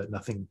make sure that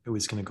nothing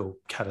was going to go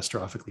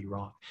catastrophically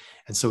wrong.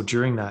 And so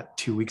during that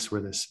 2 weeks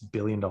where this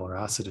billion-dollar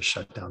asset is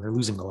shut down, they're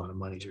losing a lot of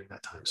money during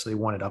that time. So they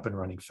want it up and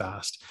running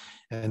fast.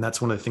 And that's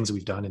one of the things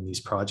we've done in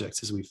these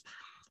projects is we've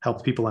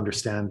helped people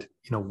understand,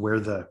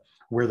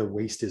 where the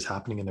waste is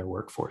happening in their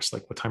workforce.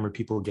 Like, what time are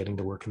people getting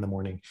to work in the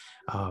morning?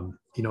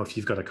 If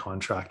you've got a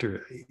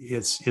contractor,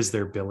 is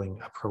their billing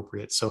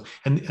appropriate? So,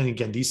 and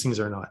again, these things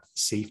are not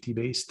safety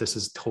based. This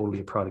is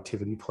totally a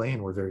productivity play,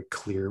 and we're very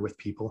clear with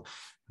people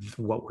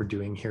what we're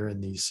doing here in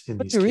these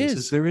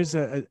cases. There is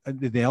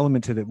the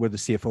element to that, where the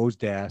CFO's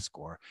desk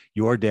or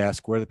your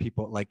desk, where the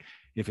people, like,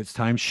 if it's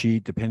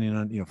timesheet, depending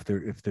on if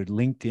they're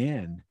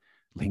LinkedIn,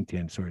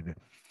 sorry.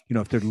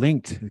 If they're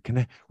linked,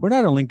 we're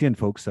not on LinkedIn,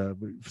 folks. Sorry,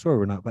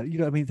 we're not. But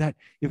that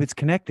if it's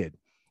connected,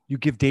 you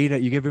give data,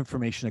 you give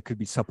information that could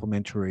be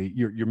supplementary.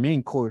 Your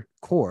main core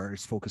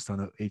is focused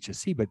on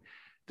HSC, but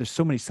there's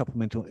so many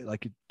supplemental.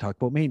 Like, you talk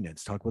about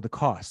maintenance, talk about the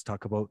cost,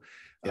 talk about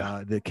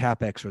the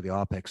capex or the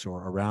opex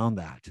or around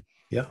that.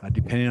 Yeah.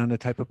 Depending on the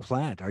type of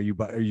plant, are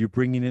you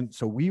bringing in?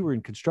 So we were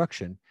in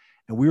construction,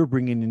 and we were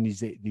bringing in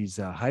these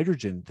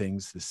hydrogen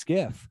things, the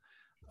skiff,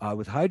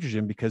 with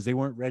hydrogen, because they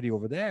weren't ready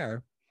over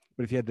there.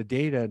 But if you had the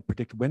data and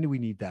predict when do we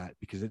need that,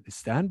 because it's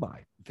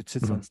standby, if it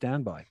sits on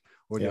standby,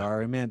 or the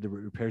RMN, the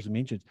repairs and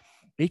maintenance,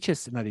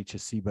 not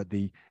HSC, but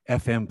the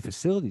FM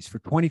facilities for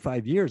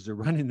 25 years, they're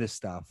running this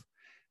stuff.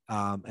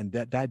 And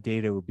that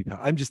data would be,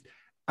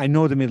 I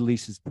know the Middle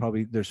East is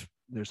probably, there's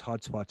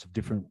hotspots of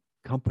different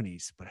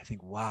companies, but I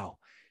think, wow,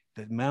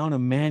 the amount of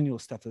manual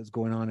stuff that's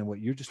going on and what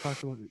you're just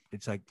talking about,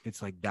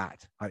 it's like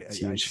that. I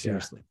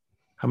seriously. Yeah.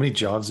 How many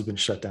jobs have been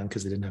shut down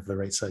because they didn't have the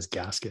right size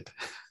gasket?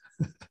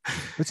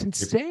 It's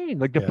insane.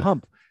 Like the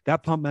pump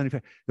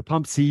manufacturer, the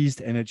pump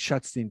seized, and it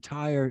shuts the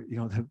entire,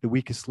 the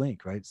weakest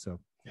link, right? So,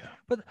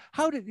 but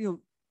how did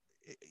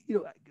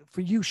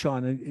for you,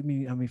 Sean? I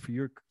mean, for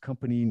your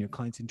company and your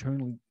clients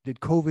internally,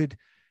 did COVID,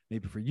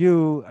 maybe for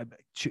you?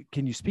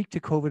 Can you speak to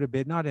COVID a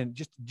bit? Not in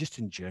just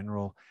in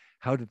general.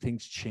 How did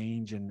things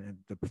change, and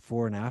the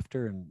before and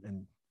after,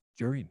 and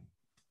during?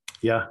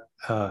 Yeah.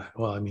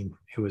 Well, I mean,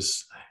 I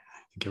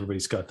think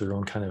everybody's got their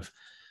own kind of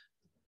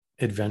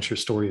adventure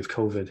story of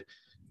COVID.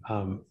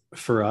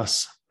 For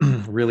us,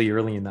 really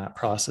early in that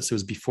process, it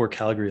was before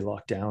Calgary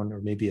locked down, or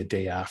maybe a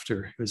day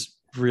after. It was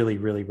really,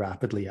 really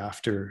rapidly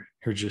after,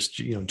 or just,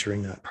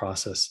 during that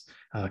process.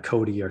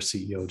 Cody, our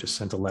CEO, just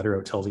sent a letter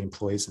out to all the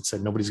employees and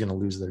said, nobody's going to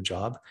lose their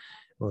job.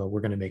 Well,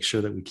 we're going to make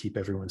sure that we keep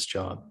everyone's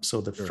job.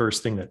 So the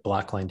first thing that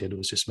Blackline did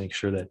was just make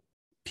sure that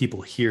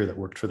people here that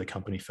worked for the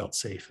company felt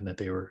safe, and that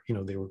they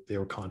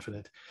were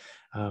confident.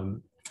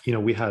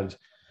 We had,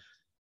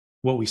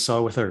 what we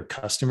saw with our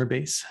customer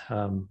base,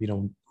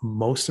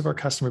 most of our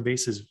customer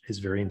base is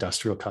very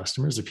industrial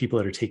customers. They're people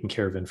that are taking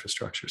care of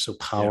infrastructure. So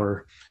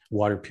power,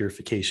 water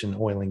purification,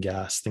 oil and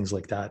gas, things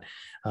like that.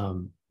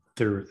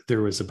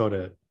 There was about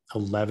a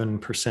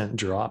 11%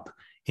 drop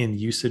in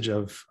usage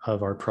of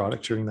our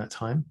product during that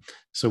time.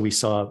 So we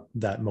saw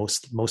that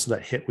most of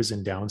that hit was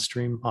in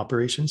downstream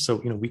operations. So,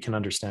 we can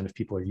understand if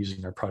people are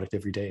using our product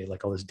every day,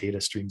 like all this data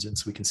streams in,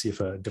 so we can see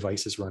if a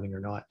device is running or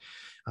not.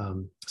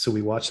 So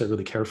we watched that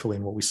really carefully.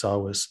 And what we saw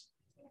was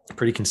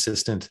pretty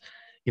consistent,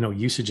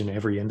 usage in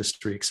every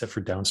industry except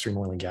for downstream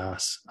oil and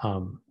gas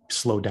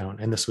slow down.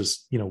 And this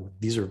was,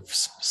 these are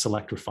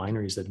select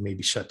refineries that may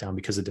be shut down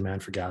because the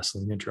demand for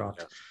gasoline had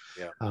dropped.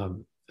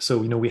 So,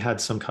 we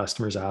had some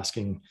customers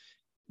asking,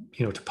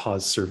 to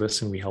pause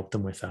service, and we helped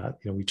them with that.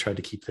 We tried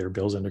to keep their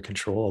bills under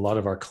control. A lot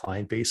of our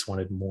client base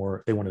wanted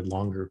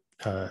longer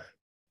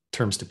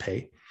terms to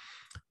pay.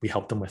 We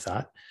helped them with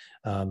that.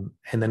 And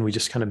then we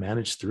just kind of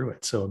managed through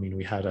it. So,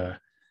 we had a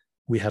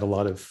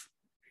lot of,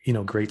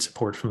 great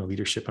support from the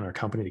leadership in our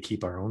company to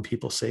keep our own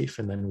people safe.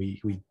 And then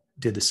we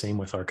did the same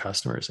with our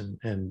customers,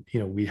 and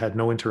we had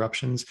no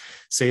interruptions.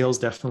 Sales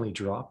definitely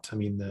dropped.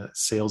 The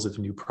sales of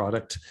new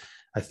product,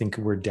 I think,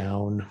 were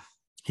down,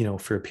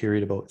 for a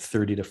period about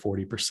 30 to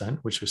 40%,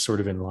 which was sort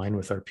of in line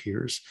with our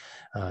peers.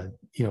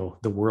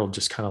 The world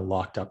just kind of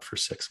locked up for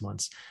 6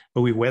 months,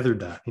 but we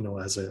weathered that,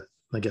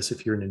 I guess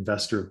if you're an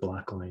investor of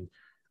Blackline,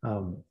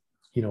 a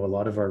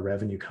lot of our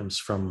revenue comes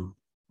from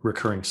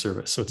recurring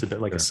service. So it's a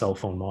bit like a cell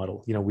phone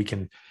model.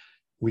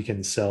 We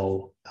can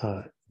sell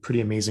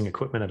pretty amazing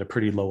equipment at a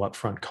pretty low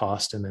upfront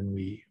cost. And then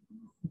we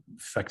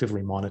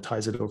effectively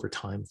monetize it over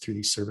time through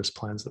these service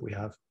plans that we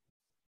have.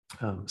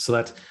 So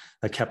that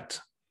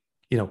kept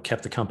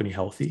the company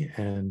healthy.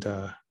 And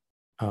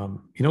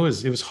it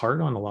was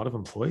hard on a lot of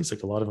employees.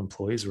 Like a lot of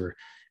employees were,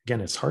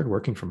 again, it's hard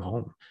working from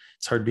home.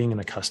 It's hard being in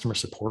a customer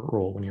support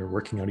role when you're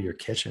working out of your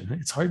kitchen.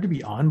 It's hard to be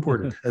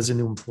onboarded as a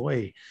new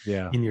employee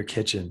in your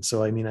kitchen.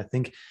 So, I mean, I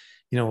think,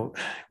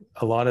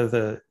 a lot of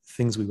the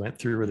things we went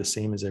through were the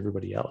same as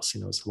everybody else.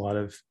 It's a lot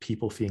of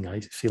people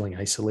feeling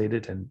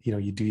isolated, and,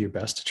 you do your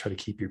best to try to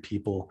keep your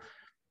people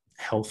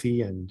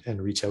healthy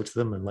and reach out to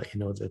them and let you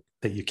know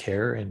that you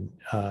care. And,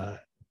 I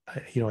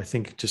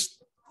think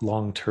just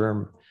long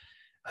term,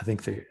 I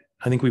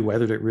think we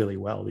weathered it really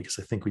well, because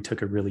I think we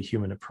took a really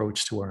human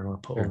approach to our own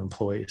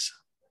employees.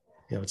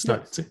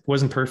 It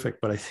wasn't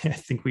perfect, but I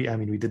think we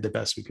did the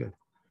best we could.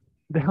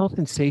 The health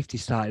and safety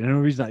side, and the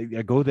reason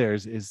I go there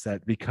is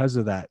that because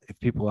of that, if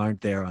people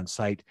aren't there on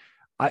site,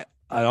 I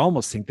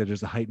almost think that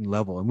there's a heightened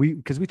level. And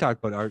because we talk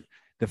about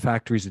the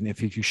factories, and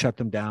if you shut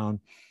them down,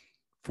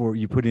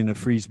 you put in a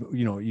freeze,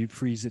 you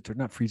freeze it, or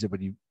not freeze it, but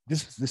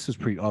this was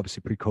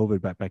obviously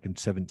pre-COVID back in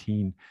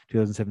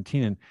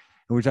 2017. And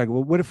we're talking,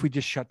 well, what if we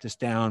just shut this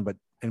down,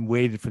 and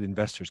waited for the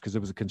investors, because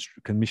there was a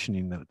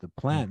commissioning the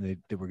plan,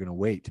 they were going to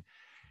wait.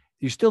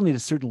 You still need a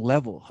certain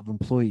level of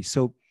employees.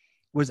 So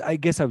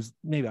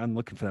I'm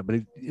looking for that,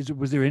 but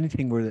was there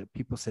anything where that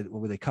people said,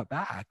 well, they cut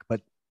back?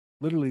 But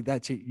literally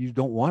that's it. You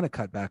don't want to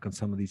cut back on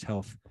some of these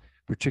health,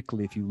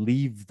 particularly if you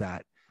leave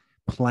that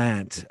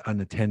plant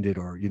unattended,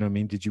 or, you know what I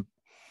mean?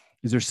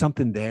 Is there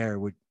something there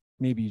where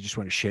maybe you just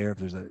want to share, if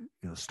there's a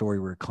story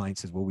where a client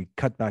says, well, we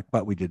cut back,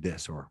 but we did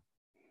this, or?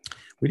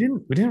 We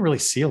didn't really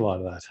see a lot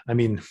of that. I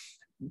mean,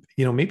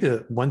 maybe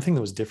the one thing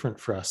that was different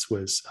for us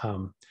was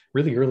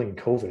really early in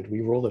COVID,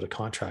 we rolled out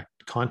a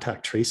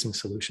contact tracing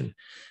solution.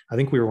 I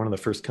think we were one of the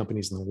first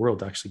companies in the world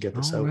to actually get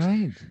this out.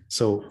 Right.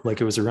 So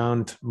it was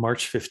around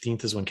March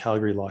 15th is when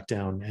Calgary locked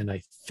down. And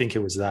I think it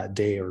was that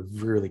day, or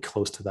really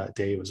close to that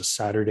day. It was a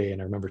Saturday.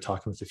 And I remember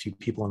talking with a few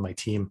people on my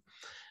team.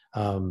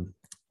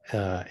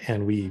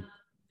 And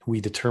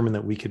we determined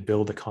that we could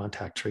build a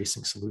contact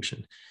tracing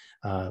solution.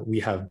 We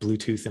have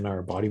Bluetooth in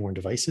our body worn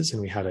devices,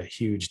 and we had a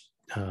huge,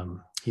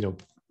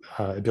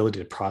 ability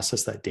to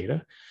process that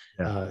data.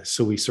 Yeah.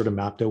 So we sort of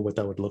mapped out what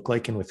that would look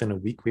like. And within a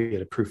week, we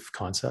had a proof of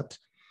concept.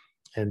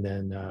 And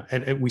then,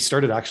 and we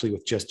started actually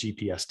with just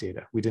GPS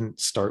data. We didn't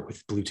start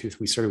with Bluetooth.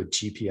 We started with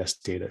GPS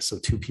data. So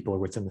two people are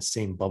within the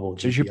same bubble.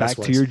 Because you're back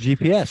to your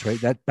GPS, right?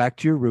 That back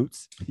to your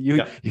roots.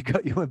 You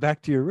went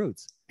back to your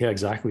roots. Yeah,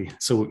 exactly.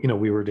 So,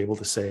 we were able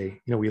to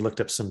say, we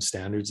looked up some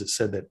standards that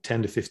said that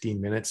 10 to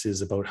 15 minutes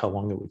is about how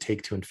long it would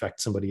take to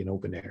infect somebody in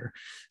open air.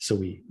 So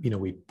we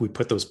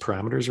put those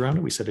parameters around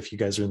it. We said, if you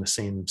guys are in the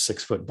same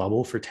 6-foot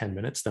bubble for 10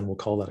 minutes, then we'll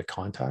call that a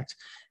contact.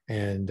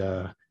 And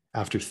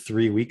after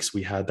 3 weeks,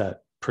 we had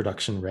that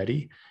production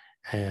ready.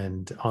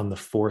 And on the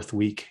 4th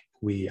week,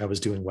 I was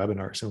doing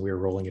webinars and we were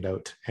rolling it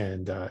out.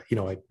 And,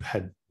 I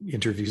had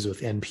interviews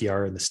with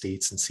NPR in the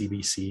States and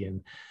CBC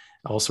and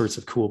all sorts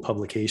of cool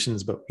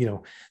publications. But,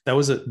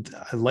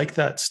 I like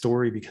that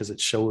story because it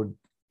showed,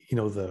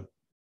 the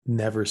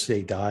never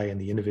say die and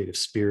the innovative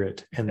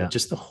spirit and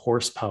just the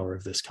horsepower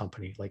of this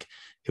company. Like,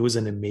 it was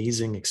an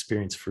amazing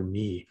experience for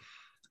me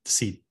to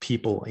see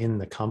people in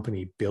the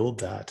company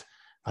build that.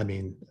 I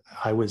mean,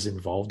 I was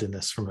involved in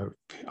this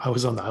I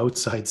was on the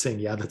outside saying,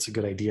 yeah, that's a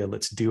good idea.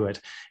 Let's do it,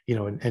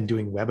 and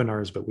doing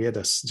webinars, but we had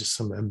just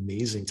some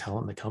amazing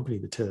talent in the company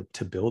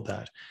to build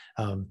that.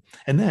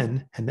 And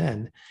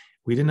then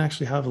we didn't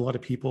actually have a lot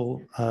of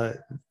people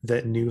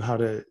that knew how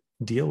to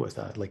deal with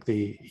that. Like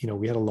we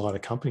had a lot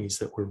of companies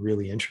that were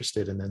really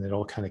interested, and then it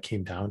all kind of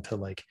came down to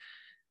like,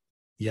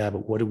 yeah,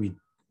 but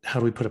how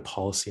do we put a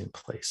policy in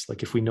place?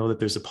 Like, if we know that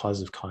there's a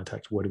positive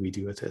contact, what do we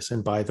do with this?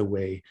 And by the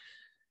way,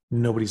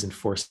 nobody's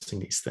enforcing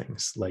these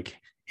things. Like,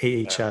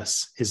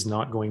 AHS is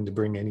not going to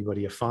bring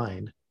anybody a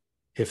fine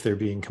if they're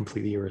being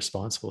completely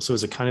irresponsible. So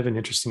it's a kind of an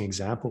interesting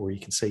example where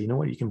you can say, you know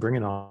what, you can bring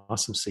an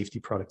awesome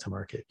safety product to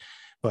market,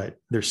 but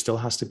there still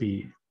has to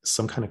be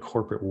some kind of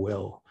corporate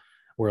will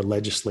or a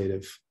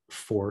legislative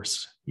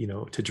force,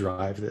 to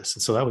drive this.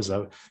 And so that was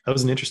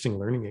an interesting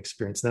learning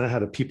experience. Then I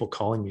had people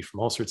calling me from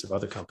all sorts of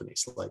other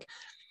companies, like,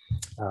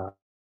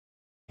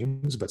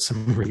 but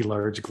some really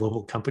large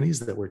global companies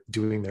that were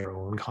doing their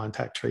own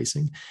contact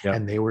tracing,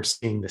 and they were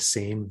seeing the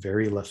same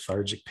very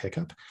lethargic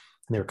pickup.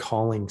 And they were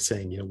calling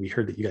saying, we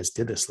heard that you guys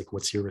did this. Like,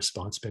 what's your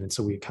response been? And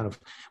so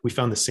we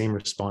found the same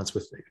response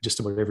with just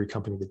about every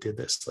company that did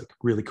this, like,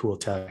 really cool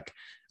tech.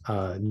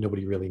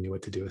 Nobody really knew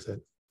what to do with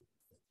it.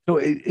 So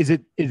is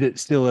it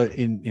still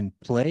in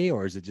play,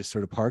 or is it just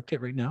sort of parked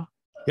it right now?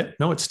 Yeah,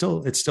 no, it's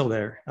still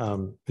there.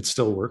 It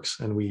still works.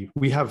 And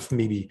we have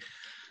maybe,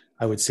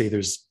 I would say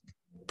there's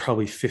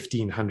probably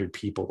 1,500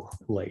 people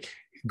like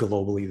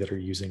globally that are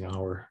using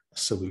our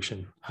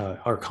solution,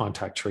 our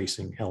contact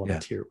tracing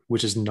element here,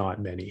 which is not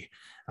many.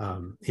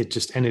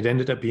 It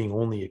ended up being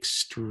only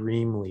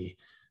extremely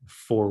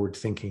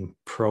forward-thinking,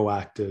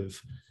 proactive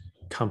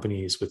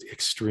companies with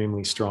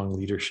extremely strong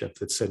leadership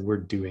that said, we're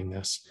doing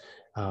this.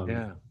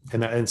 Yeah.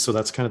 And so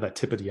that's kind of that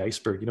tip of the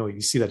iceberg.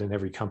 You see that in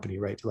every company,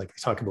 right? Like they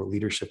talk about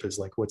leadership is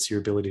like, what's your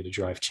ability to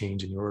drive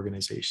change in your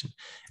organization?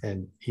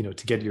 And,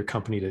 to get your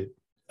company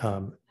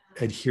to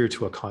adhere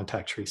to a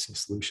contact tracing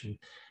solution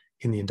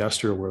in the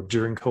industrial world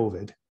during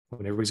COVID,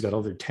 when everybody's got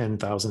all their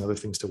 10,000 other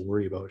things to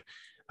worry about.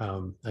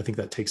 I think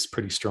that takes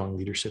pretty strong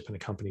leadership in a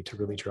company to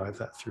really drive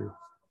that through.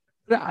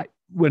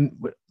 When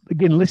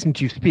again, listening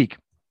to you speak,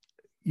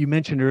 you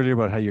mentioned earlier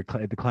about how you're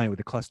the client with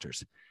the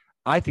clusters.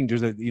 I think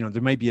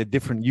there might be a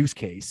different use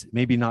case,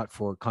 maybe not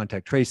for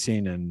contact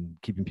tracing and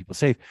keeping people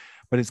safe,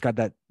 but it's got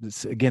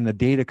again, the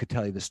data could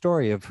tell you the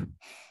story of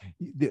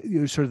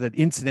sort of that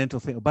incidental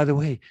thing. Oh, by the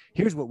way,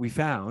 here's what we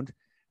found.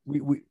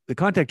 The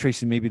contact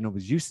tracing, maybe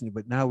nobody's using it,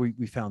 but now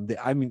we found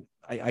that. I mean,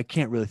 I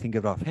can't really think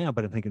of it offhand,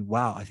 but I'm thinking,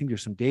 wow, I think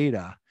there's some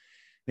data.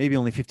 Maybe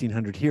only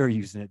 1,500 here are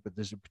using it, but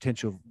there's a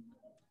potential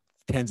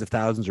tens of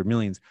thousands or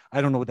millions.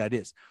 I don't know what that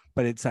is,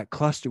 but it's that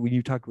cluster. When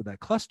you talk about that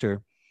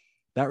cluster,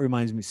 that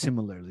reminds me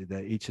similarly, the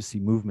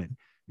HSC movement,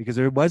 because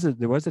there was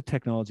a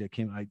technology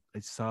I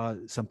saw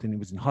something that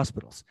was in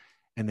hospitals,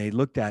 and they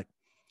looked at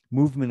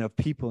movement of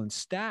people and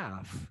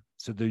staff.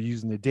 So they're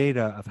using the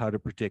data of how to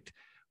predict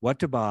what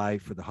to buy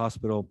for the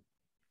hospital,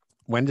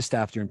 when to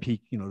staff during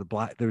peak.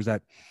 There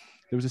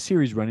was a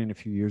series running a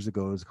few years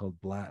ago. It was called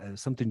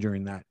something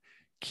during that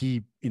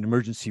key in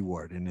emergency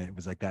ward, and it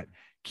was like that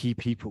key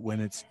people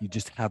when you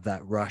just have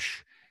that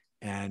rush,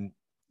 and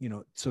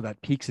so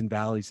that peaks and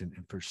valleys and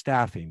for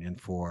staffing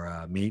and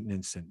for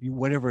maintenance and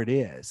whatever it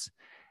is.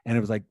 And it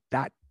was like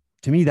that,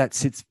 to me, that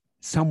sits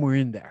somewhere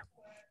in there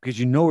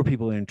because where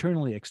people are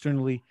internally,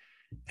 externally,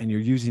 and you're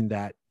using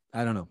that.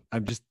 I don't know.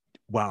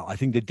 Wow. I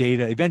think the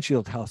data eventually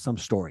will tell some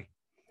story.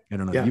 I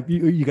don't know. Yeah.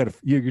 You got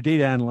your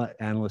data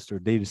analyst or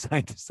data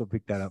scientist will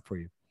pick that up for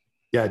you.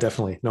 Yeah,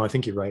 definitely. No, I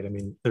think you're right. I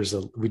mean,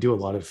 we do a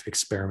lot of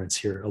experiments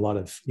here. A lot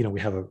of, we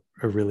have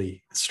a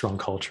really strong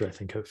culture, I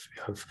think,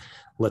 of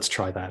let's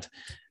try that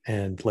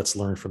and let's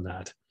learn from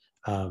that.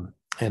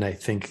 And I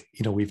think,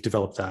 we've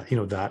developed that,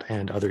 that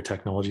and other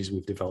technologies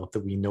we've developed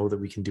that we know that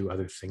we can do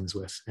other things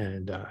with.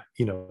 And,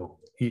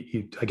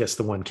 I guess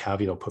the one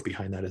caveat I'll put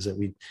behind that is that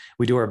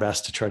we do our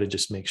best to try to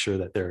just make sure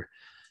that they're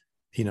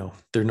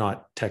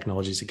not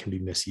technologies that can be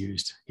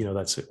misused.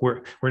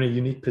 We're in a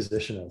unique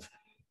position of,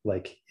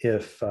 like,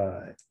 if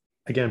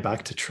again,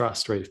 back to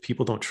trust, right? If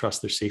people don't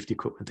trust their safety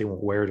equipment, they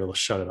won't wear it or they'll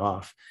shut it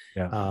off.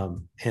 Yeah.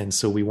 And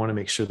so we want to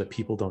make sure that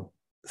people don't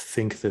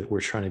think that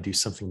we're trying to do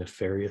something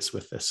nefarious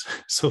with this.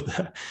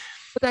 But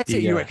that's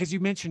it. You're right. Because you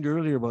mentioned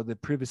earlier about the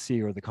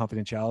privacy or the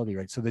confidentiality,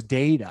 right? So the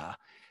data,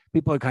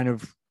 people are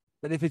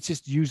but if it's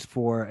just used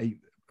for a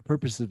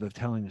purposes of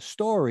telling a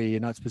story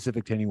and not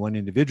specific to any one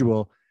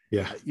individual,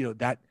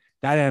 that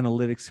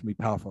analytics can be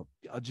powerful.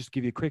 I'll just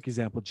give you a quick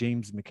example.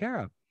 James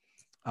McCara,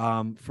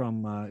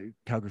 from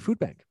Calgary Food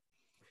Bank.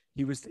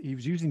 He was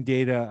using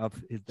data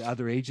of the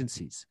other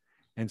agencies,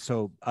 and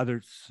so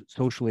other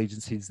social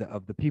agencies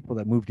of the people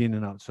that moved in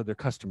and out. So their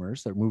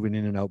customers that are moving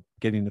in and out,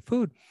 getting the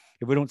food.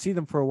 If we don't see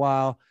them for a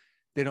while,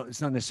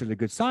 it's not necessarily a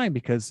good sign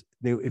because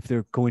if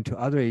they're going to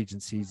other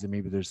agencies, then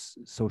maybe there's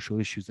social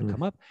issues that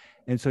come up.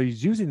 And so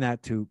he's using that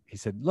he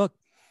said, look,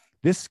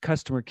 this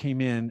customer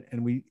came in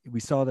and we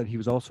saw that he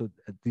was also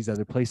at these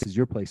other places,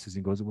 your places,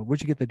 and goes, well,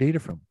 where'd you get the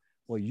data from?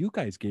 Well, you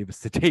guys gave us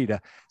the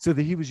data. So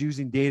that he was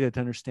using data to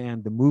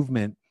understand the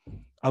movement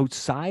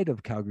outside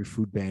of Calgary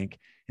Food Bank.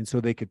 And so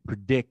they could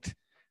predict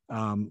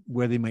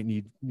where they might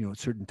need,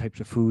 certain types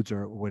of foods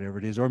or whatever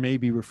it is, or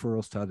maybe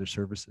referrals to other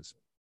services.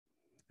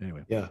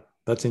 Anyway. Yeah,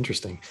 that's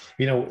interesting.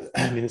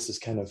 This is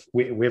kind of,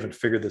 we haven't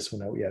figured this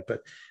one out yet,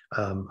 but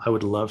I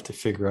would love to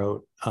figure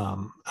out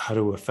how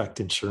to affect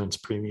insurance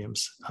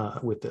premiums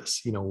with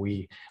this.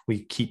 We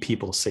keep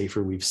people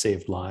safer. We've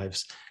saved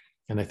lives.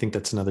 And I think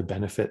that's another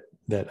benefit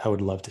that I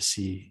would love to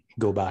see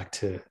go back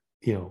to,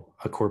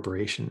 a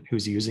corporation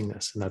who's using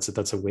this. And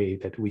that's a way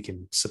that we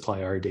can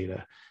supply our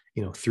data,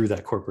 through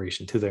that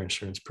corporation to their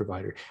insurance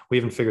provider. We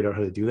haven't figured out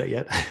how to do that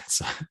yet.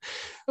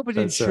 But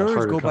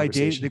insurers go by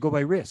data, they go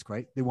by risk,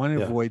 right? They want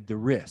to avoid the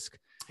risk.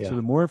 Yeah. So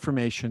the more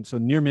information, so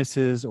near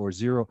misses or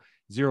zero,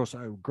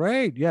 so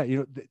great.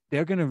 Yeah.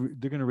 They're going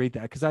to rate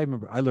that. Cause I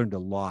remember I learned a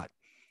lot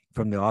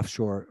from the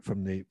offshore, for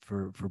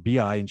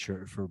BI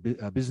insurance, for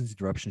business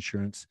interruption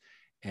insurance,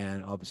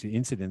 and obviously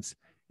incidents.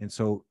 And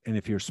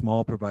if you're a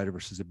small provider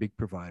versus a big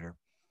provider,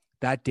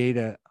 that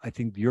data, I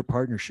think your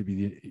partner should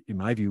be, in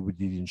my view, would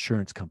be the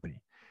insurance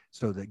company.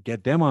 So that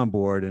get them on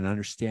board and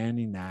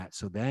understanding that.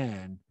 So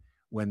then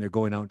when they're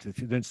going out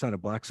then it's not a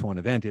black swan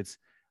event. It's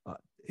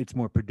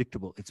more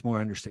predictable. It's more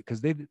understood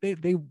because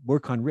they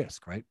work on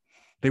risk, right?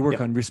 They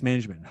work on risk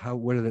management.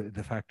 What are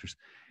the factors?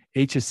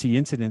 HSC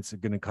incidents are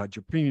going to cause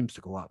your premiums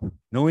to go up.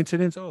 No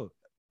incidents. Oh,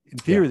 in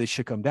theory, they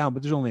should come down,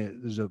 but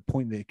there's a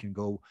point they can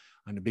go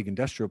on a big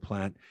industrial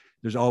plant.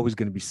 There's always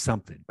going to be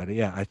something. But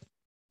I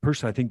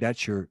personally, I think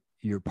that's your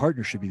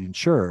partner should be the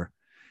insurer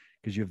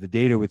because you have the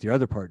data with your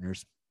other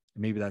partners.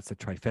 Maybe that's the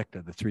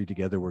trifecta. The three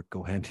together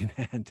go hand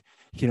in hand.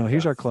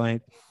 Here's our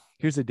client.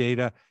 Here's the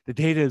data. The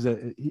data is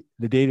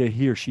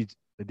he or she.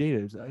 The data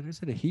is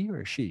it a he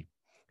or a she?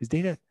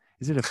 Is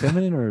is it a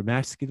feminine or a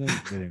masculine?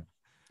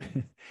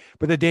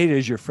 But the data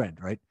is your friend,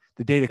 right?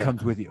 The data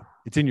comes with you.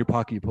 It's in your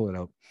pocket. You pull it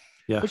out.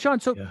 Yeah. But Sean,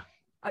 so Yeah.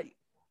 I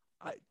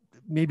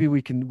maybe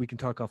we can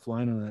talk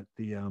offline on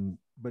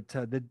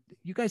that.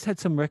 You guys had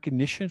some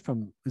recognition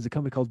from, is a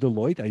company called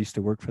Deloitte. I used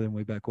to work for them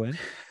way back when.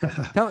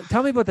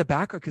 Tell me about the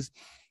background, because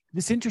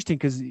it's interesting,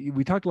 because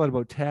we talked a lot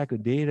about tech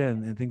and data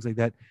and things like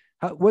that.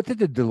 What did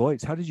the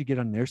Deloitte? How did you get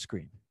on their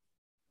screen?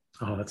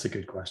 Oh, that's a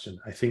good question.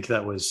 I think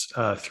that was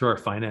through our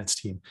finance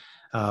team.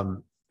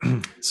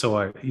 So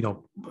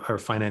our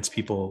finance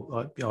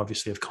people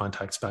obviously have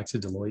contacts back to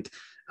Deloitte.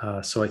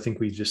 So I think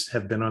we just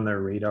have been on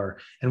their radar,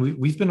 and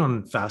we've been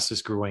on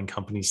fastest growing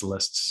companies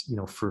lists,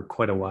 for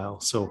quite a while.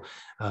 So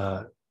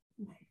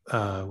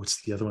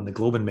what's the other one? The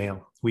Globe and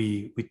Mail.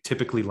 We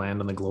typically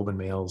land on the Globe and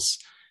Mail's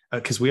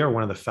because we are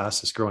one of the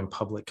fastest growing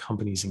public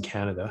companies in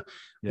Canada.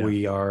 Yeah.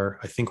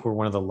 I think we're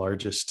one of the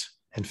largest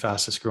and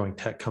fastest growing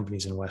tech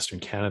companies in Western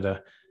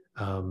Canada.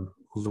 We're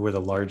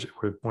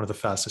one of the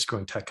fastest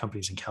growing tech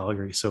companies in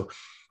Calgary. So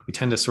we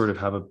tend to sort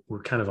of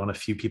we're kind of on a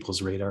few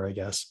people's radar, I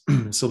guess.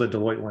 So the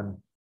Deloitte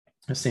one,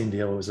 the same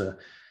deal. It was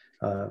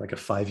like a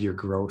 5-year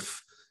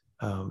growth.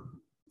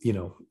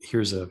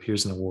 Here's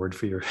an award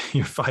for your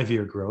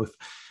 5-year growth.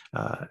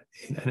 And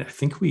I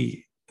think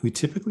we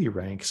typically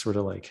rank sort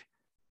of like,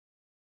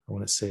 I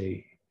want to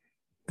say,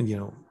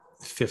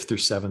 5th or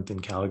 7th in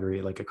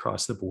Calgary, like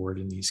across the board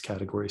in these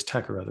categories,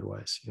 tech or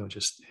otherwise.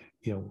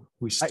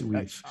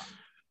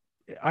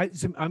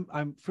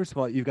 I'm first of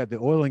all, you've got the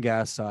oil and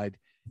gas side,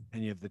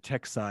 and you have the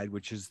tech side,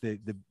 which is the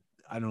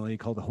I don't know, you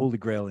call it the Holy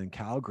Grail in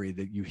Calgary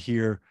that you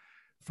hear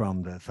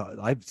from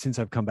since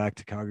I've come back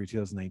to Calgary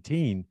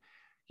 2019.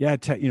 Yeah,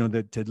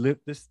 to live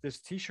this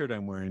T-shirt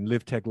I'm wearing,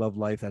 Live Tech, Love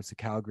Life. That's the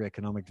Calgary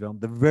Economic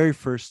Development. The very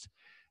first,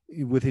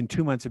 within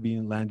 2 months of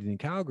being landed in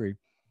Calgary,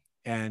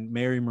 and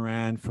Mary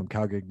Moran from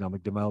Calgary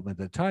Economic Development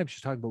at the time,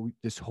 she's talking about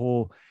this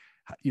whole,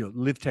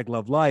 Live Tech,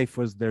 Love Life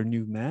was their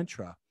new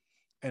mantra,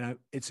 and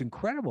it's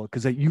incredible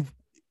because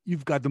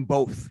you've got them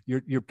both.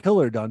 You're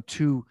pillared on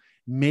two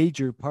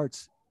major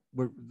parts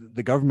where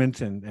the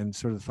government and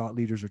sort of thought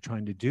leaders are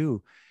trying to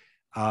do.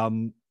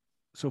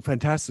 So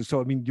fantastic.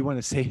 So, I mean, do you want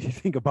to say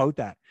anything about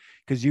that?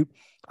 Because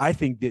I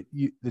think that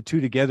the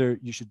two together,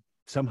 you should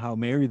somehow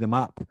marry them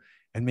up.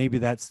 And maybe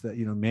that's the,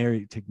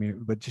 marry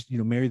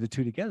the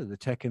two together, the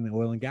tech and the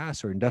oil and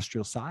gas or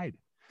industrial side,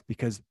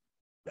 because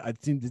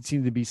it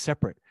seemed to be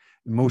separate.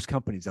 Most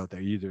companies out there,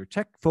 either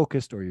tech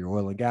focused or your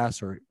oil and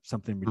gas or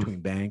something between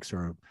banks,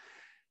 or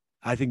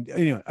I think,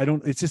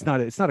 it's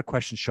not a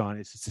question, Sean.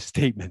 It's just a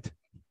statement.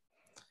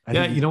 I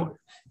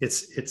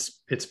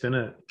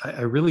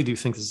really do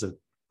think it's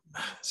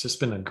just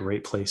been a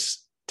great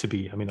place to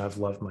be. I mean, I've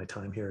loved my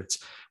time here.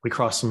 We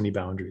cross so many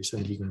boundaries,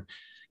 and you can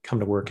come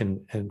to work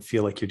and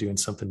feel like you're doing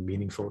something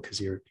meaningful because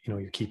you're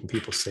keeping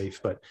people safe,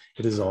 but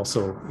it is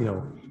also,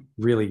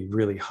 really,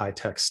 really high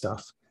tech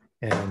stuff.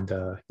 And,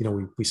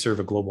 we serve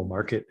a global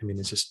market. I mean,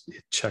 it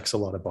checks a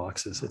lot of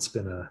boxes. It's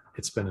been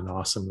an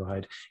awesome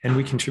ride, and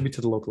we contribute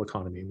to the local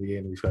economy.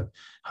 We've got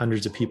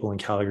hundreds of people in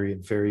Calgary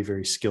in very,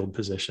 very skilled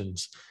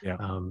positions. Yeah.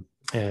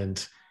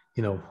 And,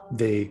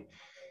 they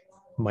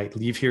might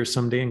leave here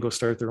someday and go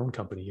start their own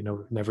company.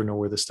 Never know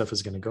where this stuff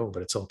is going to go,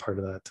 but it's all part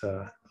of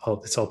that.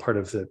 It's all part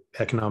of the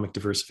economic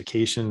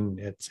diversification.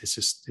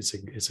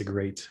 It's a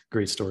great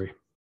story.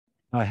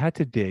 I had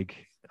to dig.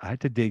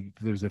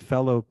 There's a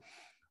fellow,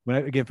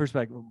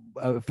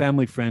 a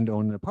family friend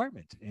owned an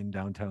apartment in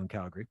downtown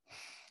Calgary,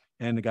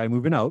 and the guy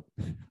moving out,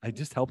 I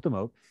just helped him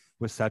out,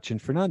 was Sachin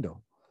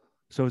Fernando.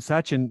 So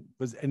Sachin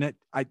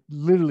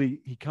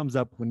he comes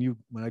up when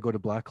I go to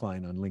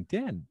Blackline on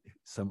LinkedIn,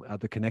 some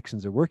other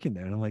connections are working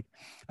there. And I'm like,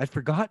 I'd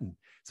forgotten.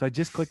 So I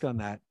just clicked on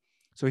that.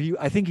 So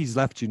I think he's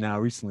left you now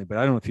recently, but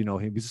I don't know if you know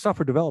him. He's a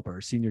software developer,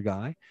 a senior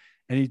guy.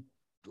 And he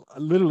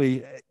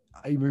literally,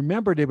 I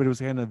remembered it, but it was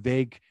kind of a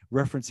vague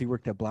reference. He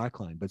worked at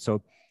Blackline. But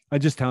so I'm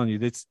just telling you,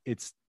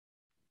 it's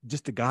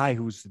just a guy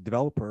who's a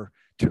developer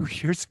 2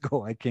 years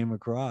ago I came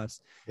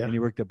across, and he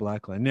worked at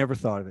Blackline. Never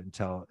thought of it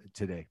until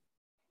today.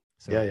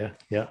 So.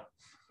 Yeah.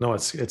 No,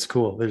 it's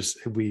cool.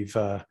 We've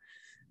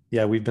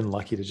been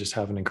lucky to just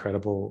have an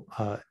incredible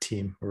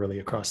team really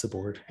across the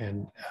board.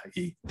 And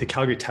the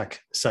Calgary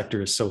tech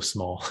sector is so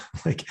small.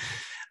 Like,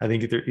 I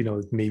think there,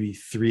 maybe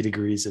 3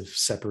 degrees of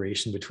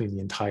separation between the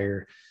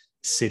entire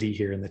city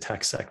here in the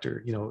tech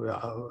sector,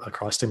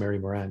 across to Mary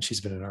Moran.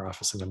 She's been in our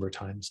office a number of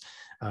times.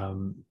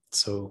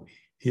 So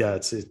yeah,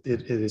 it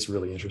is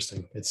really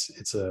interesting. It's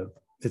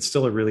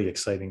still a really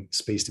exciting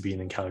space to be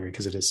in Calgary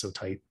because it is so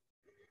tight.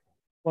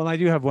 Well, I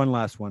do have one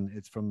last one.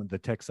 It's from the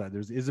tech side.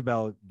 There's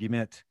Isabel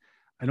Guimet.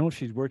 I know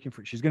she's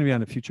she's going to be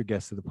on a future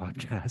guest of the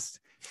podcast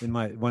in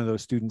one of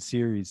those student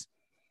series.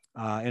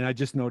 And I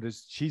just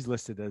noticed she's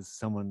listed as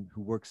someone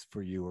who works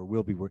for you or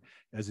will be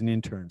as an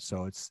intern.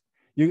 So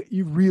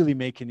you really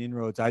making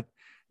inroads.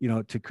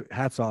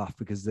 Hats off,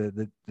 because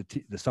the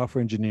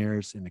software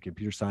engineers and the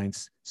computer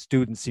science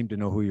students seem to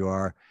know who you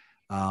are.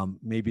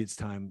 Maybe it's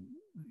time,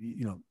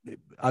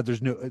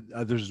 others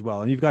as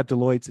well. And you've got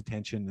Deloitte's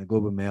attention, the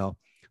Globe and Mail,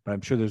 but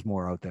I'm sure there's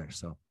more out there.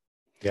 So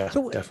Yeah,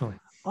 So definitely.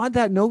 on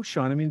that note,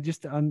 Sean, I mean,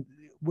 just on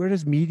where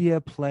does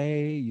media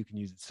play? You can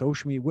use it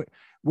social media.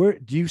 Where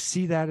do you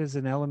see that as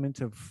an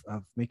element of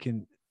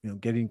making,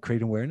 getting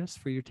creating awareness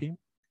for your team?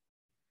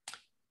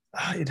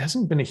 It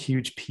hasn't been a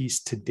huge piece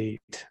to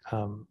date.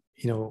 And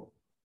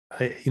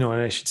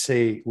I should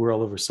say we're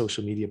all over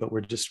social media, but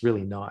we're just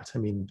really not. I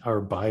mean, our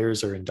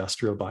buyers are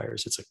industrial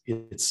buyers.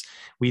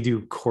 We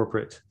do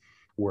corporate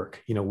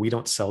work. We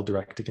don't sell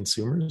direct to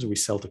consumers. We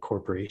sell to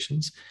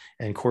corporations,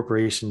 and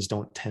corporations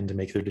don't tend to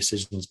make their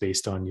decisions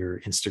based on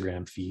your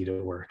Instagram feed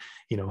or,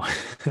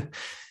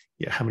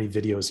 yeah, how many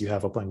videos you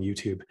have up on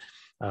YouTube.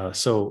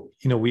 So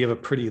we have a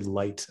pretty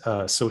light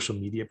social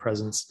media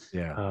presence.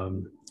 Yeah.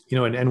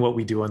 And what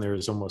we do on there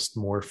is almost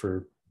more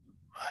for,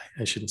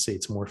 I shouldn't say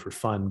it's more for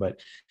fun, but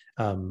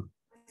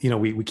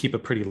we keep a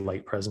pretty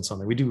light presence on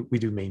there. We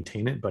do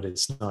maintain it, but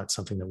it's not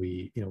something that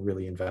we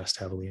really invest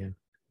heavily in.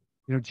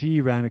 GE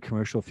ran a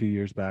commercial a few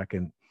years back,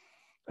 and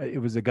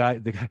it was the guy,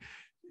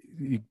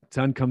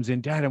 son comes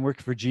in, Dad, I'm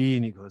working for GE,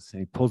 and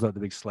he pulls out the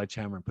big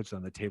sledgehammer and puts it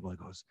on the table. He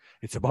goes,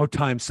 "It's about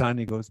time, son."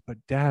 He goes, "But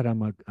Dad,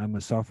 I'm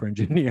a software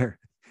engineer."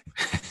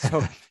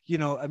 So,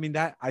 I mean,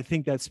 I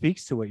think that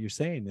speaks to what you're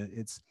saying.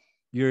 It's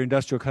your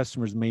industrial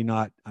customers may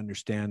not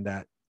understand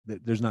that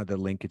there's not the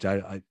linkage.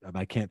 I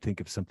can't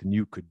think of something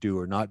you could do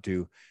or not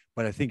do,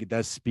 but I think it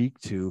does speak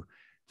to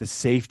the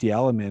safety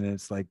element. And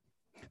it's like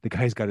the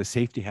guy's got a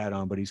safety hat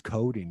on, but he's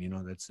coding.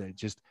 That's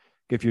just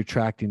if you're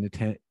attracting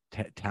the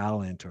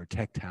talent or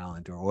tech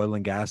talent or oil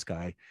and gas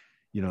guy,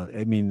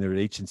 I mean, they're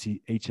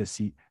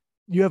HSC.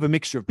 You have a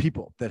mixture of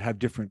people that have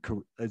different,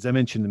 as I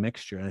mentioned, the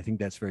mixture, and I think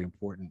that's very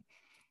important.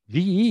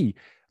 GE,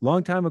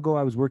 long time ago,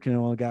 I was working in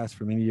oil and gas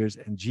for many years,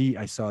 and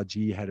I saw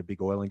GE had a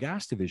big oil and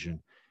gas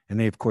division, and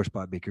they of course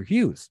bought Baker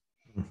Hughes.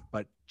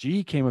 But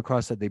GE came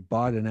across that they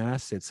bought an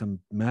asset, some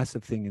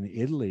massive thing in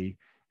Italy,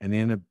 and they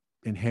ended up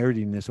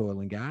inheriting this oil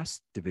and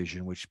gas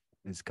division, which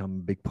has become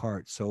a big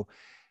part. So,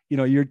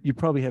 you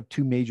probably have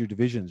two major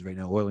divisions right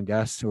now: oil and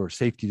gas or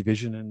safety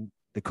division and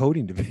the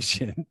coding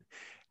division.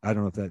 I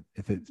don't know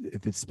if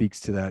it speaks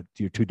to that,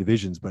 to your two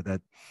divisions, but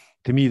that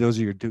to me, those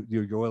are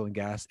your oil and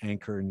gas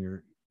anchor and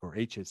your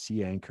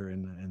HSC anchor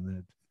and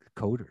the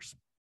coders.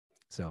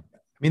 So,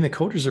 I mean, the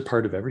coders are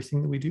part of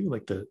everything that we do.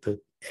 Like the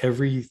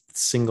every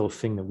single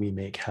thing that we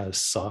make has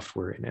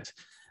software in it.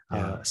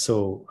 yeah.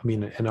 So,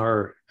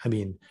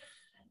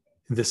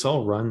 this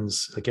all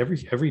runs, like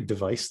every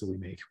device that we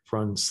make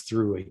runs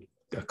through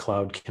a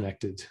cloud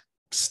connected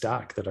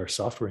stack that our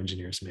software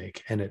engineers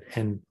make,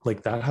 and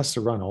like that has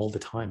to run all the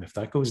time. If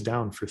that goes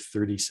down for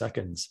 30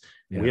 seconds,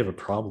 we have a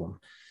problem.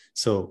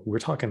 So we're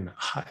talking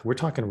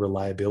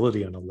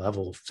reliability on a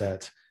level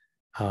that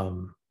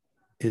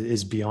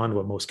is beyond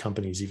what most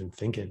companies even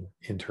think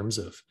in terms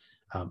of.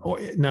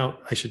 Now,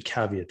 I should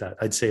caveat that.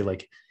 I'd say,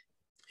 like,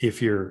 if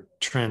you're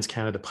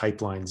TransCanada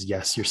Pipelines,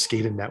 yes, your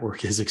SCADA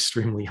network is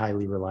extremely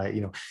highly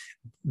reliable.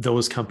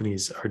 Those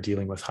companies are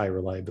dealing with high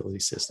reliability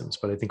systems.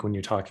 But I think when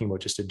you're talking about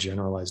just a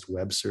generalized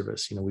web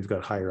service, we've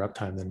got higher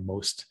uptime than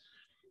most,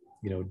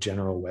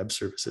 general web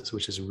services,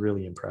 which is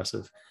really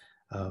impressive.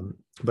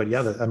 But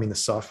yeah, the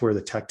software,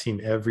 the tech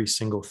team, every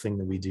single thing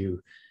that we do,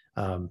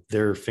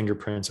 their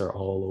fingerprints are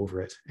all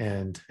over it.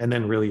 And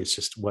then really it's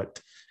just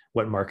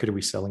what market are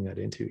we selling that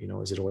into?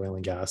 Is it oil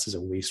and gas? Is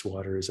it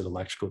wastewater? Is it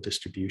electrical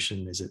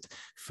distribution? Is it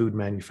food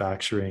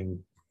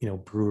manufacturing,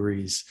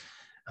 breweries,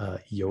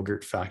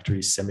 yogurt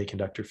factories,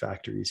 semiconductor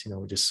factories,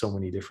 just so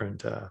many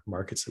different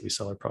markets that we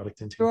sell our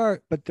product into.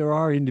 There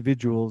are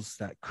individuals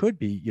that could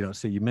be,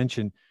 so you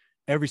mentioned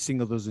every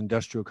single of those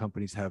industrial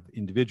companies have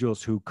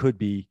individuals who could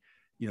be,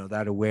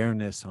 that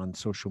awareness on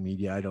social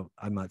media.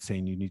 I'm not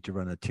saying you need to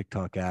run a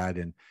TikTok ad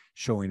and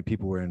showing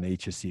people wearing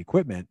HSC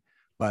equipment,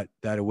 but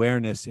that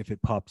awareness, if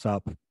it pops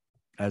up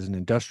as an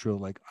industrial,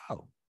 like,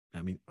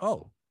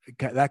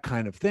 that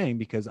kind of thing,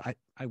 because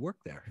I work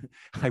there.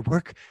 I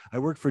work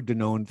for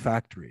Danone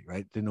factory,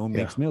 right? Danone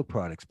makes milk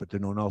products, but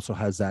Danone also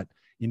has that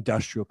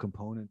industrial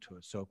component to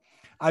it. So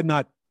I'm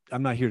not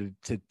here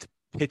to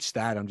pitch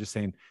that. I'm just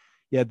saying,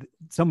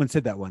 someone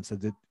said that once,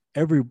 that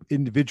every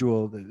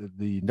individual,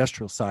 the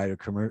industrial side or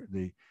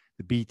the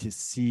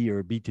B2C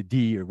or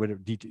B2D or whatever,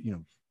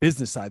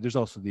 business side, there's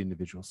also the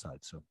individual side.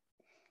 So.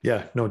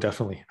 Yeah, no,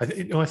 definitely. I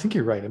think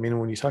you're right. I mean,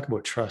 when you talk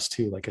about trust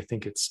too, like, I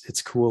think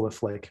it's cool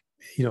if, like,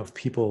 if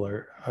people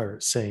are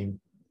saying,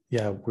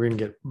 yeah, we're going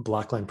to get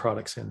Blackline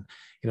products in,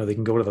 they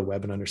can go to the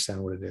web and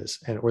understand what it is,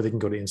 or they can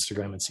go to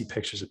Instagram and see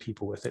pictures of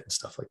people with it and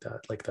stuff like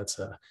that. Like that's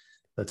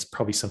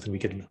probably something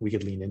we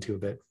could lean into a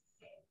bit.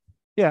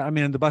 Yeah. I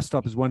mean, the bus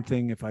stop is one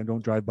thing. If I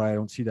don't drive by, I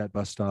don't see that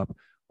bus stop.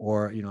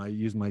 Or, I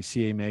use my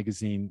CA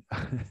magazine.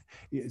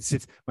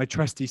 It's my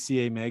trusty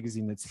CA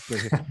magazine. That's,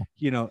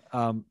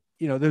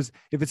 there's,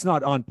 if it's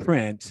not on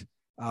print,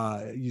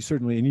 you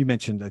certainly, and you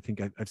mentioned, I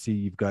think I've seen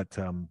you've got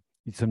some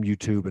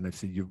YouTube, and I've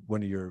seen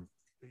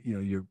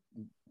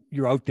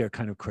you're out there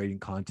kind of creating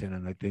content,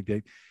 and I think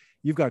that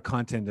you've got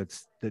content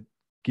that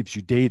gives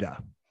you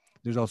data.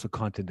 there's also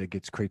content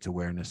that creates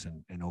awareness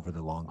and over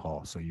the long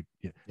haul. So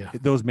Yeah.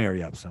 those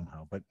marry up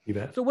somehow. But You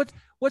bet. so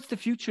what's the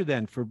future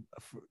then for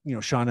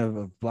Sean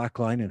of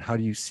Blackline, and how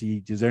do you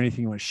see? Is there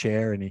anything you want to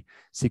share? Any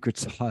secret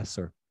sauce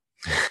or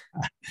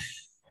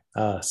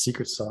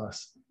secret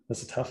sauce?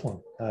 That's a tough one.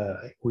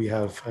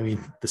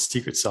 The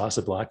secret sauce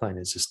of Blackline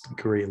is just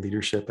great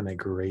leadership and a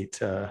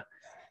great, a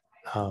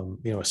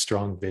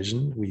strong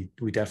vision. We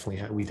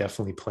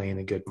definitely play in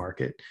a good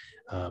market.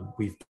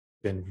 We've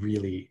been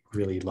really,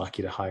 really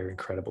lucky to hire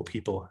incredible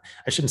people.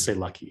 I shouldn't say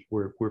lucky.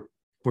 We're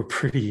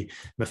pretty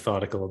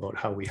methodical about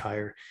how we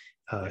hire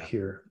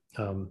here.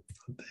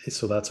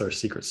 So that's our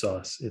secret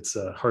sauce. It's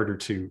harder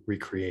to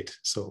recreate.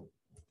 So,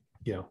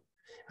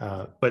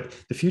 but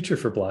the future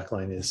for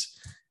Blackline is,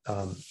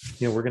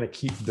 we're going to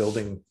keep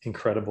building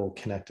incredible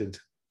connected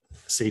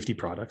safety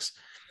products.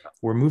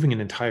 We're moving an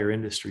entire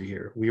industry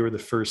here. We were the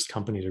first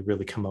company to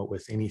really come out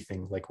with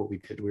anything like what we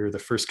did. We were the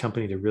first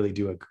company to really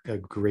do a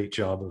great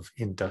job of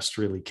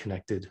industrially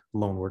connected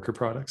lone worker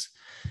products.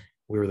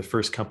 We were the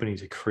first company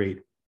to create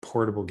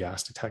portable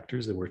gas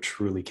detectors that were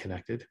truly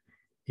connected.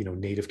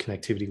 Native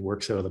connectivity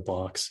works out of the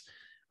box.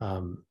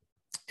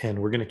 And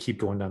we're going to keep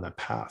going down that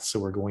path. So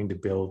we're going to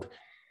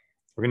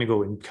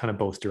go in kind of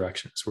both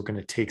directions. We're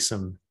going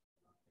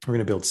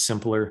to build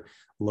simpler,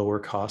 lower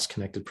cost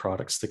connected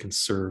products that can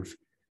serve,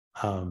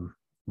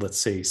 let's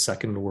say,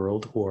 second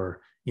world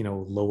or,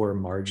 lower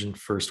margin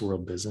first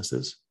world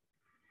businesses.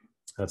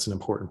 That's an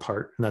important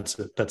part. And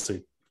that's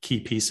a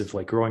key piece of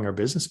like growing our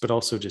business, but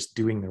also just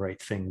doing the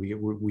right thing.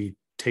 We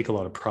take a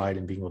lot of pride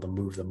in being able to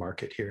move the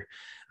market here.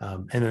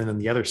 And then on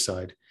the other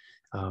side,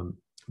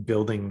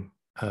 building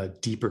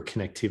deeper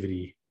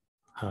connectivity,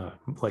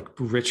 like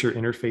richer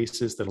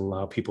interfaces that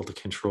allow people to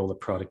control the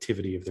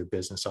productivity of their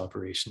business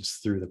operations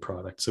through the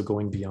product. So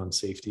going beyond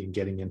safety and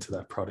getting into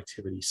that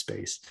productivity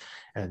space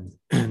and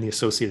the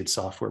associated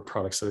software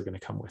products that are going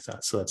to come with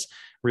that. So that's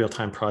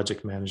real-time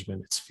project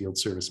management, it's field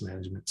service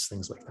management, it's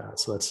things like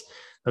that. So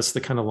that's the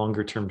kind of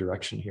longer term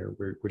direction here.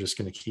 We're just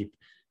going to keep,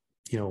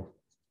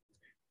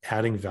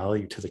 adding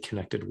value to the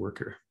connected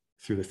worker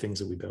through the things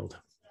that we build.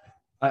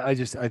 I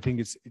think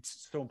it's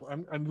so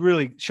important. I'm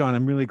really, Sean,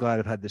 I'm really glad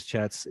I've had this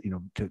chat.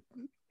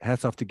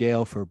 Hats off to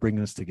Gail for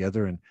bringing us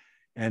together.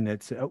 And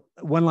it's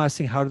one last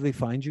thing. How do they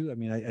find you? I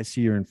mean, I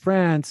see you're in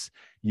France,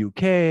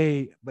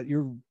 UK, but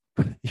you're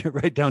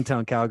right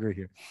downtown Calgary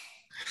here.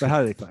 But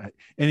how do they find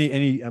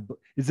any?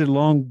 Is it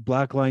along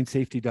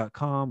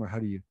blacklinesafety.com or how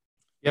do you?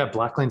 Yeah,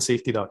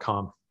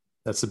 blacklinesafety.com.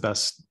 That's the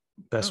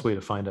best way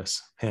to find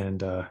us.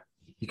 And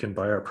you can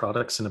buy our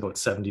products in about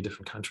 70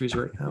 different countries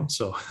right now.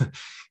 So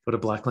go to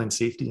Blackline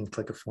Safety and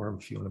click a form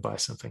if you want to buy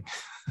something.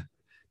 Do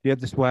you have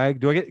the swag?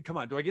 Do I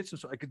get some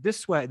swag? This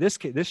swag,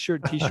 this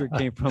shirt, t-shirt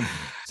came from,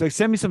 so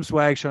send me some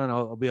swag, Sean.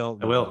 I will.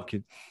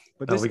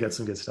 But we got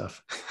some good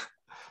stuff.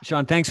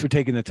 Sean, thanks for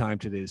taking the time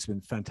today. It's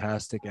been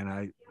fantastic. And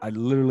I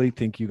literally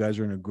think you guys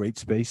are in a great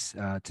space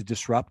to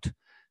disrupt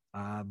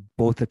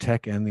both the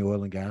tech and the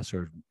oil and gas,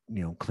 or,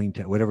 clean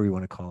tech, whatever you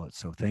want to call it.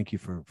 So thank you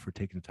for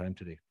taking the time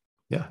today.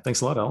 Yeah.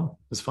 Thanks a lot, Alan.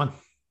 It was fun.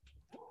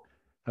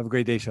 Have a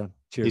great day, Sean.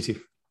 Cheers. You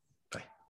too.